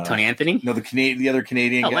 Tony Anthony? No, the other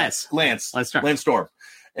Canadian guy. Lance Storm.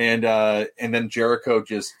 And then Jericho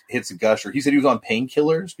just hits a gusher. He said he was on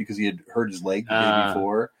painkillers because he had hurt his leg the day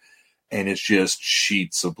before, and it's just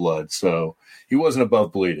sheets of blood. So he wasn't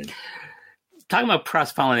above bleeding. Talking about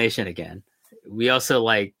cross-pollination again, we also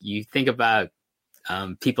you think about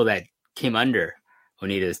people that came under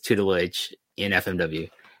Onita's tutelage in FMW.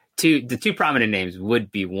 The two prominent names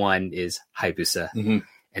would be, one is Hayabusa,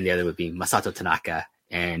 and the other would be Masato Tanaka.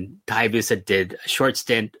 And Hayabusa did a short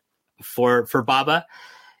stint for Baba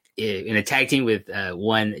in a tag team with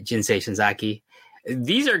one Jinsei Shinzaki.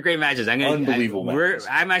 These are great matches. Unbelievable matches.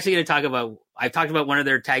 I'm actually going to talk about. I've talked about one of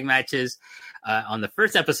their tag matches on the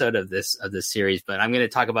first episode of this series, but I'm going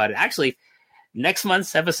to talk about it. Actually, next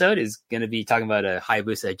month's episode is going to be talking about a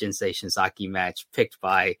Hayabusa Jinsei Shinzaki match picked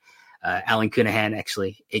by Alan Cunahan,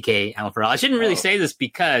 actually, aka Alan Farrell. I shouldn't really say this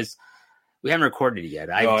because we haven't recorded it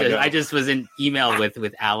yet. I just was in email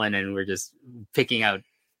with Alan, and we're just picking out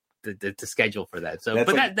the schedule for that. So,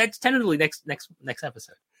 that's tentatively next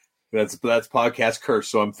episode. That's podcast curse.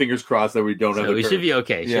 So I'm fingers crossed that we don't have. We should be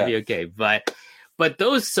okay. Should be okay. But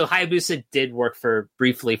those. So Hayabusa did work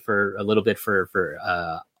briefly for a little bit for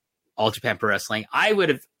All Japan Pro Wrestling. I would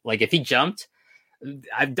have if he jumped.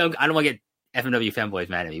 I don't want to get FMW fanboys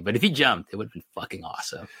mad at me, but if he jumped, it would have been fucking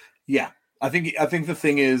awesome. Yeah, I think the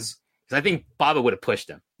thing is, because I think Baba would have pushed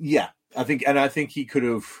him. Yeah, I think he could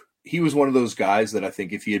have. He was one of those guys that I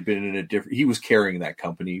think if he had been in a different, he was carrying that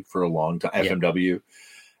company for a long time, FMW,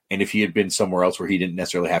 and if he had been somewhere else where he didn't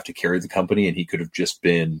necessarily have to carry the company, and he could have just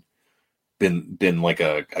been like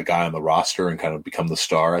a guy on the roster and kind of become the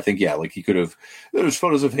star. I think he could have. There's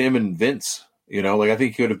photos of him and Vince. I think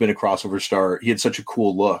he could have been a crossover star. He had such a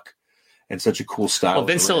cool look. And such a cool style. Well,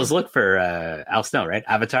 Vince still has look for Al Snow, right?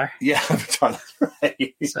 Avatar? Yeah, Avatar, that's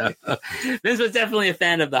right. So Vince was definitely a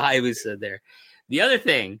fan of the Hayabusa there. The other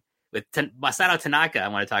thing with Masato Tanaka I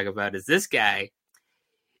want to talk about is this guy,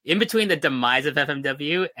 in between the demise of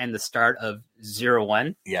FMW and the start of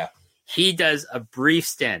 01, he does a brief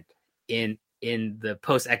stint in the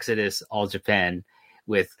post-Exodus All Japan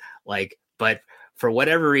but for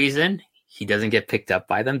whatever reason, he doesn't get picked up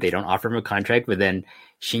by them. They don't offer him a contract, but then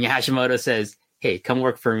Shinya Hashimoto says, hey, come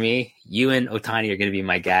work for me. You and Otani are going to be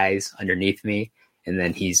my guys underneath me. And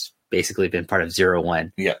then he's basically been part of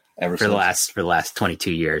 01 for the last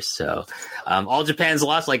 22 years. So All Japan's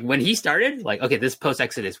lost. When he started, okay, this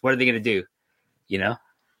post-Exodus, what are they going to do? There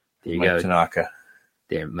you go. Tanaka.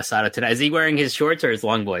 There, Masato Tanaka. Is he wearing his shorts or his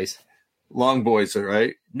long boys? Long boys,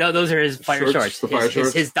 right? No, those are his fire shorts. The fire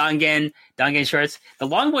shorts. His Dangen shorts. The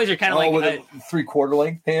long boys are kind of with a 3/4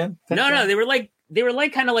 length pant. No, they were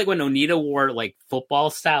kind of like when Onita wore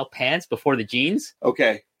football style pants before the jeans.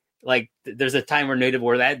 Okay. There's a time where Onita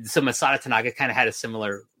wore that. So Masato Tanaka kind of had a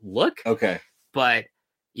similar look. Okay. But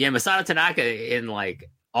yeah, Masato Tanaka in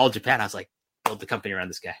All Japan, I was like, build the company around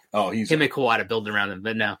this guy. Oh, he's him and Kawada building around him,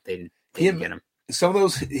 but no, they didn't get him. Some of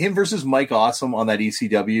those, him versus Mike Awesome on that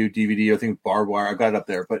ECW DVD, I think Barbed Wire, I got it up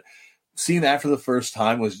there, but seeing that for the first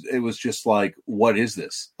time was just what is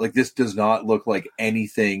this? This does not look like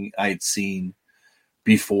anything I had seen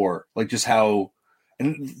before. Just how,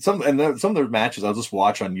 and some of their matches I'll just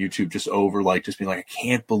watch on YouTube just over, just being I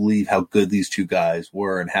can't believe how good these two guys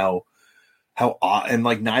were and how and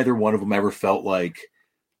neither one of them ever felt like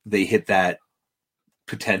they hit that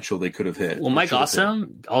potential they could have hit. Well, Mike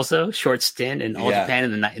Awesome also short stint in All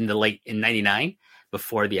Japan in 99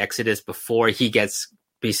 before the Exodus, before he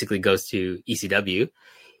basically goes to ECW.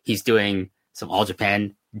 He's doing some All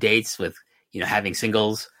Japan dates with having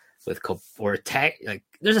singles with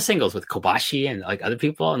there's a singles with Kobashi and other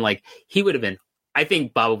people, and he would have been. I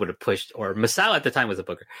think Baba would have pushed, or Masao at the time was a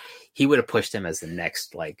booker. He would have pushed him as the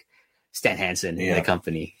next Stan Hansen in the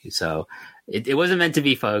company. So it wasn't meant to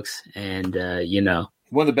be, folks. And,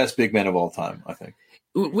 one of the best big men of all time, I think.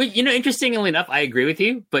 Interestingly enough, I agree with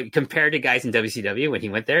you, but compared to guys in WCW when he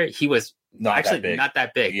went there, he was not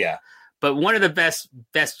that big. Yeah. But one of the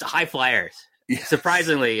best high flyers,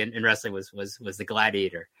 surprisingly, in wrestling was the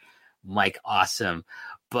Gladiator, Mike Awesome.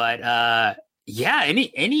 But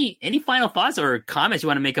any final thoughts or comments you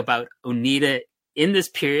want to make about Onita in this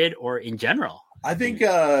period or in general? I think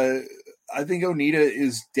Onita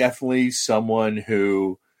is definitely someone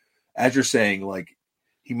who, as you're saying, like,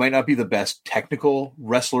 he might not be the best technical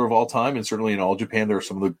wrestler of all time, and certainly in All Japan there are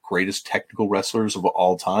some of the greatest technical wrestlers of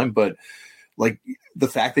all time, but like the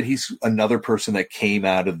fact that he's another person that came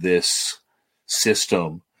out of this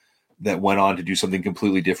system that went on to do something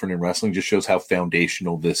completely different in wrestling just shows how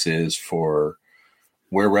foundational this is for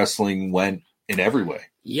where wrestling went in every way.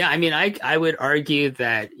 Yeah, I mean, I would argue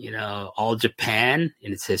that, All Japan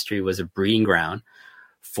in its history was a breeding ground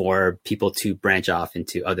for people to branch off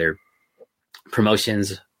into other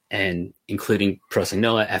promotions, and including Pro Wrestling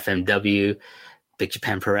Noah, FMW, Big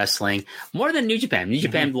Japan Pro Wrestling, more than New Japan. New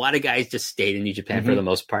Japan, a lot of guys just stayed in New Japan for the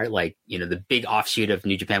most part. Like, the big offshoot of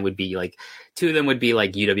New Japan would be like, two of them would be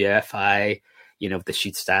like UWFI, with the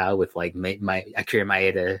shoot style with like Akira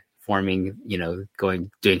Maeda forming,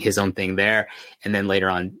 doing his own thing there. And then later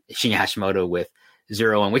on Shinya Hashimoto with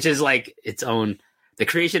 0-1, which is like its own, the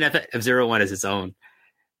creation of 0-1 is its own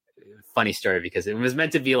funny story, because it was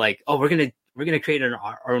meant to be like, oh, we're going to create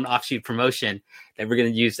our own offshoot promotion that we're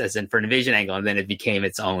going to use for an invasion angle. And then it became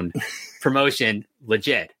its own promotion,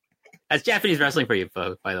 legit. That's Japanese wrestling for you,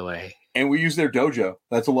 folks, by the way. And we use their dojo.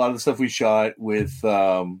 That's a lot of the stuff we shot with,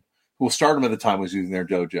 Stardom at the time was using their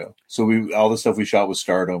dojo. So all the stuff we shot with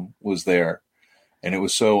Stardom was there. And it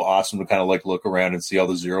was so awesome to kind of like look around and see all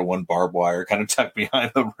the 0-1 barbed wire kind of tucked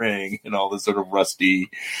behind the ring and all this sort of rusty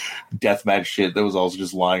deathmatch shit that was also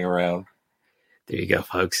just lying around. There you go,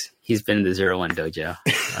 folks. He's been in the 0-1 dojo.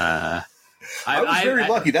 I was very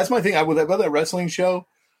lucky. That's my thing. About that wrestling show,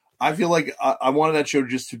 I feel like I wanted that show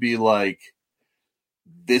just to be like,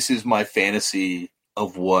 this is my fantasy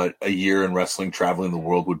of what a year in wrestling traveling the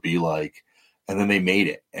world would be like. And then they made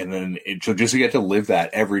it. And then so just to get to live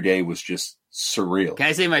that every day was just surreal. Can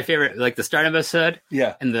I say my favorite, like the Stardom episode?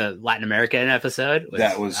 Yeah. And the Latin American episode?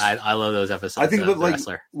 I love those episodes. I think, but like,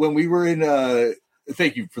 when we were in,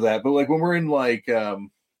 thank you for that. But like, when we're in like,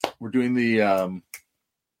 we're doing the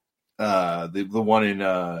one in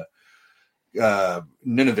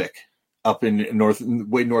Nunavik up in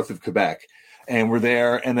way north of Quebec. And we're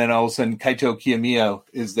there. And then all of a sudden Kaito Kiyomiya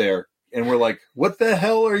is there. And we're like, what the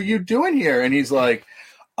hell are you doing here? And he's like,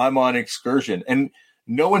 I'm on excursion. And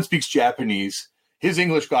no one speaks Japanese. His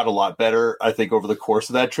English got a lot better, I think, over the course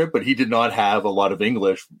of that trip, but he did not have a lot of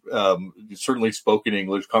English, certainly spoken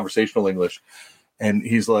English, conversational English. And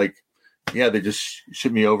he's like, yeah, they just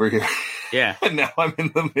shipped me over here. Yeah. And now I'm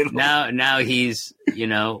in the middle. Now he's,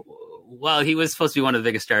 well, he was supposed to be one of the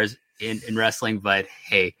biggest stars in wrestling, but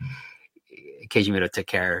hey, Keiji Muto took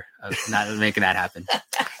care of not making that happen.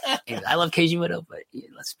 I love Keiji Muto, but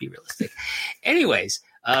let's be realistic. Anyways,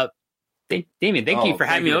 Damien, thank you for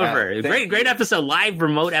having me over. Great episode, live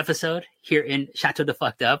remote episode here in Chateau de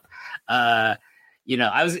Fucked Up. I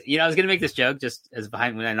was gonna make this joke just as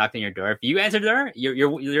behind when I knocked on your door. If you answered the door,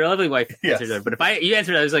 your lovely wife answered the door. But if you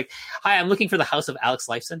answered, I was like, "Hi, I'm looking for the house of Alex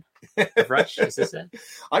Lifeson of Rush." Is this it?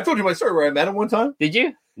 I told you my story where I met him one time. Did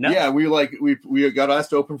you? No. Yeah, we got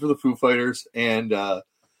asked to open for the Foo Fighters, and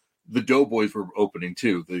the Doughboys were opening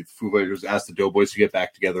too. The Foo Fighters asked the Doughboys to get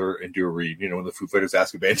back together and do a read. When the Foo Fighters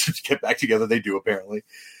ask a band to get back together, they do apparently.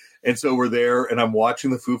 And so we're there, and I'm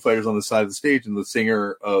watching the Foo Fighters on the side of the stage, and the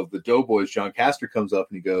singer of the Doughboys, John Castor, comes up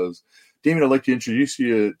and he goes, "Damien, I'd like to introduce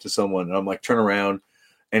you to someone." And I'm like, turn around,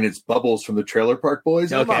 and it's Bubbles from the Trailer Park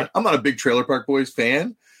Boys. Okay. I'm not a big Trailer Park Boys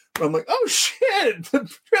fan, but I'm like, oh shit, the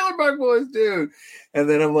Trailer Park Boys, dude. And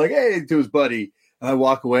then I'm like, hey, to his buddy. And I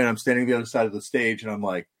walk away, and I'm standing on the other side of the stage, and I'm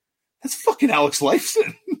like, that's fucking Alex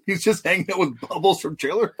Lifeson. He's just hanging out with Bubbles from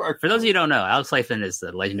Trailer Park. For those of you who don't know, Alex Lifeson is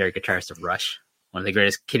the legendary guitarist of Rush, one of the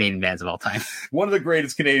greatest Canadian bands of all time. One of the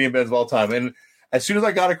greatest Canadian bands of all time. And as soon as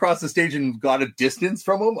I got across the stage and got a distance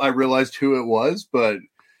from him, I realized who it was. But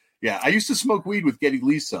yeah, I used to smoke weed with Geddy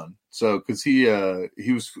Lee's son. So, because he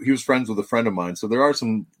was friends with a friend of mine. So there are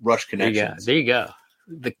some Rush connections. There you go.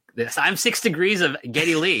 I'm 6 degrees of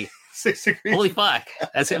Geddy Lee. 6 degrees. Holy fuck.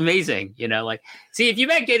 That's amazing. See, if you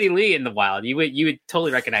met Geddy Lee in the wild, you would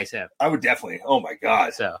totally recognize him. I would definitely. Oh my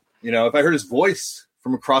God. So, if I heard his voice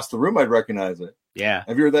from across the room, I'd recognize it. Yeah.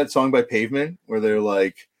 Have you heard that song by Pavement where they're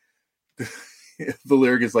like, the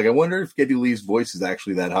lyric is like, I wonder if Geddy Lee's voice is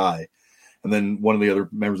actually that high. And then one of the other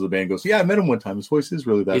members of the band goes, "Yeah, I met him one time. His voice is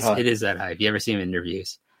really that high." It is that high. If you ever see him in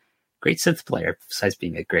interviews, great synth player. Besides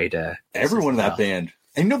being a great, everyone in that band.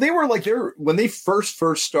 And they were like, when they first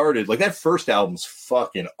started, like that first album's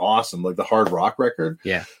fucking awesome, like the hard rock record.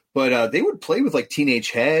 Yeah. But they would play with like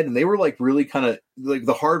Teenage Head, and they were like really kind of like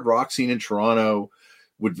the hard rock scene in Toronto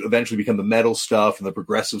would eventually become the metal stuff and the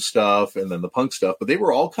progressive stuff and then the punk stuff. But they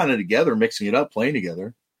were all kind of together, mixing it up, playing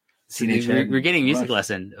together. We're getting music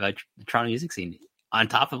lesson, the Toronto music scene, on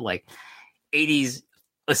top of like 80s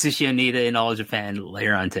Asushi Onita in All Japan,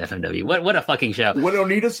 later on to FMW. What a fucking show. When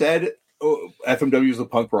Onita said FMW is the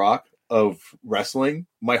punk rock of wrestling,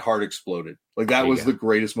 my heart exploded. Like that was the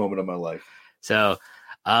greatest moment of my life. So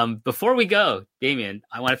before we go, Damien,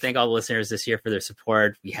 I want to thank all the listeners this year for their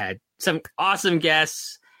support. We had some awesome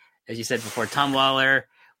guests, as you said before, Tom Waller.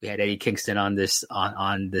 We had Eddie Kingston on this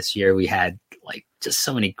year. We had like just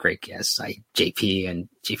so many great guests, like JP and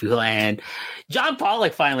JP and John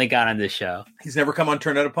Pollock finally got on this show. He's never come on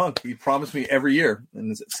Turn Out a Punk. He promised me every year,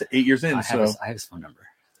 and it's 8 years in. I have his phone number.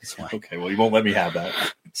 Okay, well, you won't let me have that.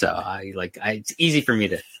 So it's easy for me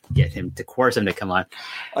to get him, to coerce him to come on.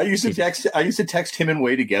 I used to text him and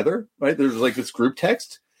Way together, right? There's like this group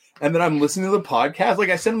text, and then I'm listening to the podcast. Like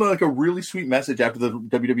I sent him like a really sweet message after the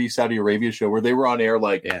WWE Saudi Arabia show where they were on air.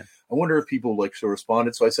 Like, I wonder if people like so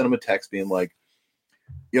responded. So I sent him a text being like,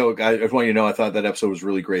 "Yo, guys, I just want you to know I thought that episode was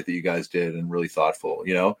really great that you guys did and really thoughtful,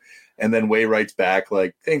 you know." And then Way writes back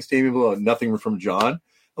like, "Thanks, Damien." Nothing from John.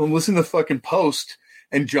 I'm listening to the fucking post.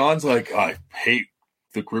 And John's like, "I hate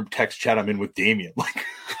the group text chat I'm in with Damien."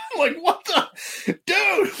 Like what the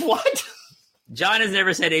dude? What? John has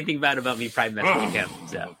never said anything bad about me private messaging him.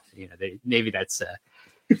 So maybe that's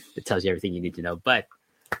it tells you everything you need to know. But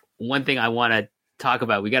one thing I want to talk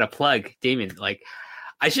about, we got to plug Damien. Like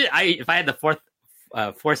if I had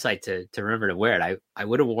the foresight to remember to wear it, I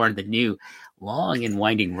would have worn the new Long and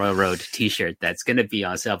Winding Railroad T-shirt that's going to be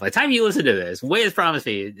on sale by the time you listen to this. Way has promised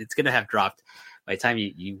me it's going to have dropped by the time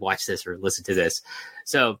you watch this or listen to this.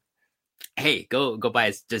 So, hey, go buy it.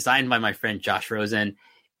 It's designed by my friend Josh Rosen.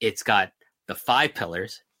 It's got the 5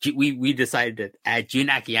 pillars. We decided to add Jun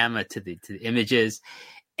Akiyama to the images.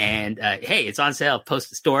 And hey, it's on sale.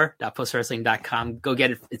 Store.postwrestling.com. Go get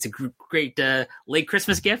it. It's a great late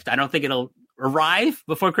Christmas gift. I don't think it'll arrive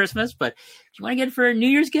before Christmas, but if you want to get it for a New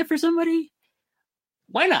Year's gift for somebody,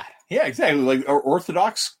 why not? Yeah, exactly. Like our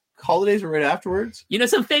Orthodox holidays are right afterwards.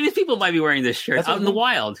 Some famous people might be wearing this shirt out in the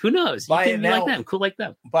wild. Who knows? Buy you it now. Like them. Cool like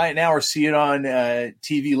them. Buy it now or see it on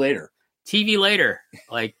TV later. TV later.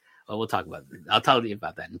 Like, well, we'll talk about it. I'll tell you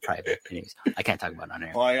about that in private. Anyways, I can't talk about it on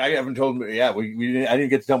air. Well, I haven't told. Yeah, I didn't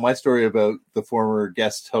get to tell my story about the former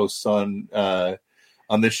guest hosts on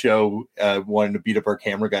this show wanting to beat up our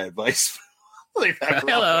camera guy advice.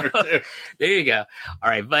 Hello. There you go. All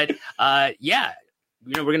right, but yeah,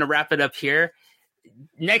 we're gonna wrap it up here.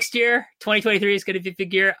 Next year, 2023 is going to be a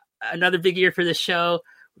big year. Another big year for the show.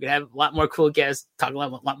 We're going to have a lot more cool guests, talk a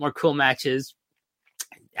lot more cool matches.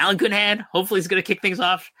 Alan Goodhand, hopefully, is going to kick things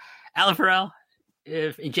off. Alan Farrell,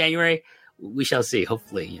 in January, we shall see.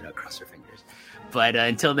 Hopefully, cross our fingers. But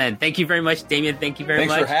until then, thank you very much, Damien. Thank you very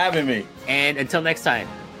much. Thanks for having me. And until next time,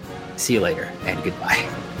 see you later and goodbye.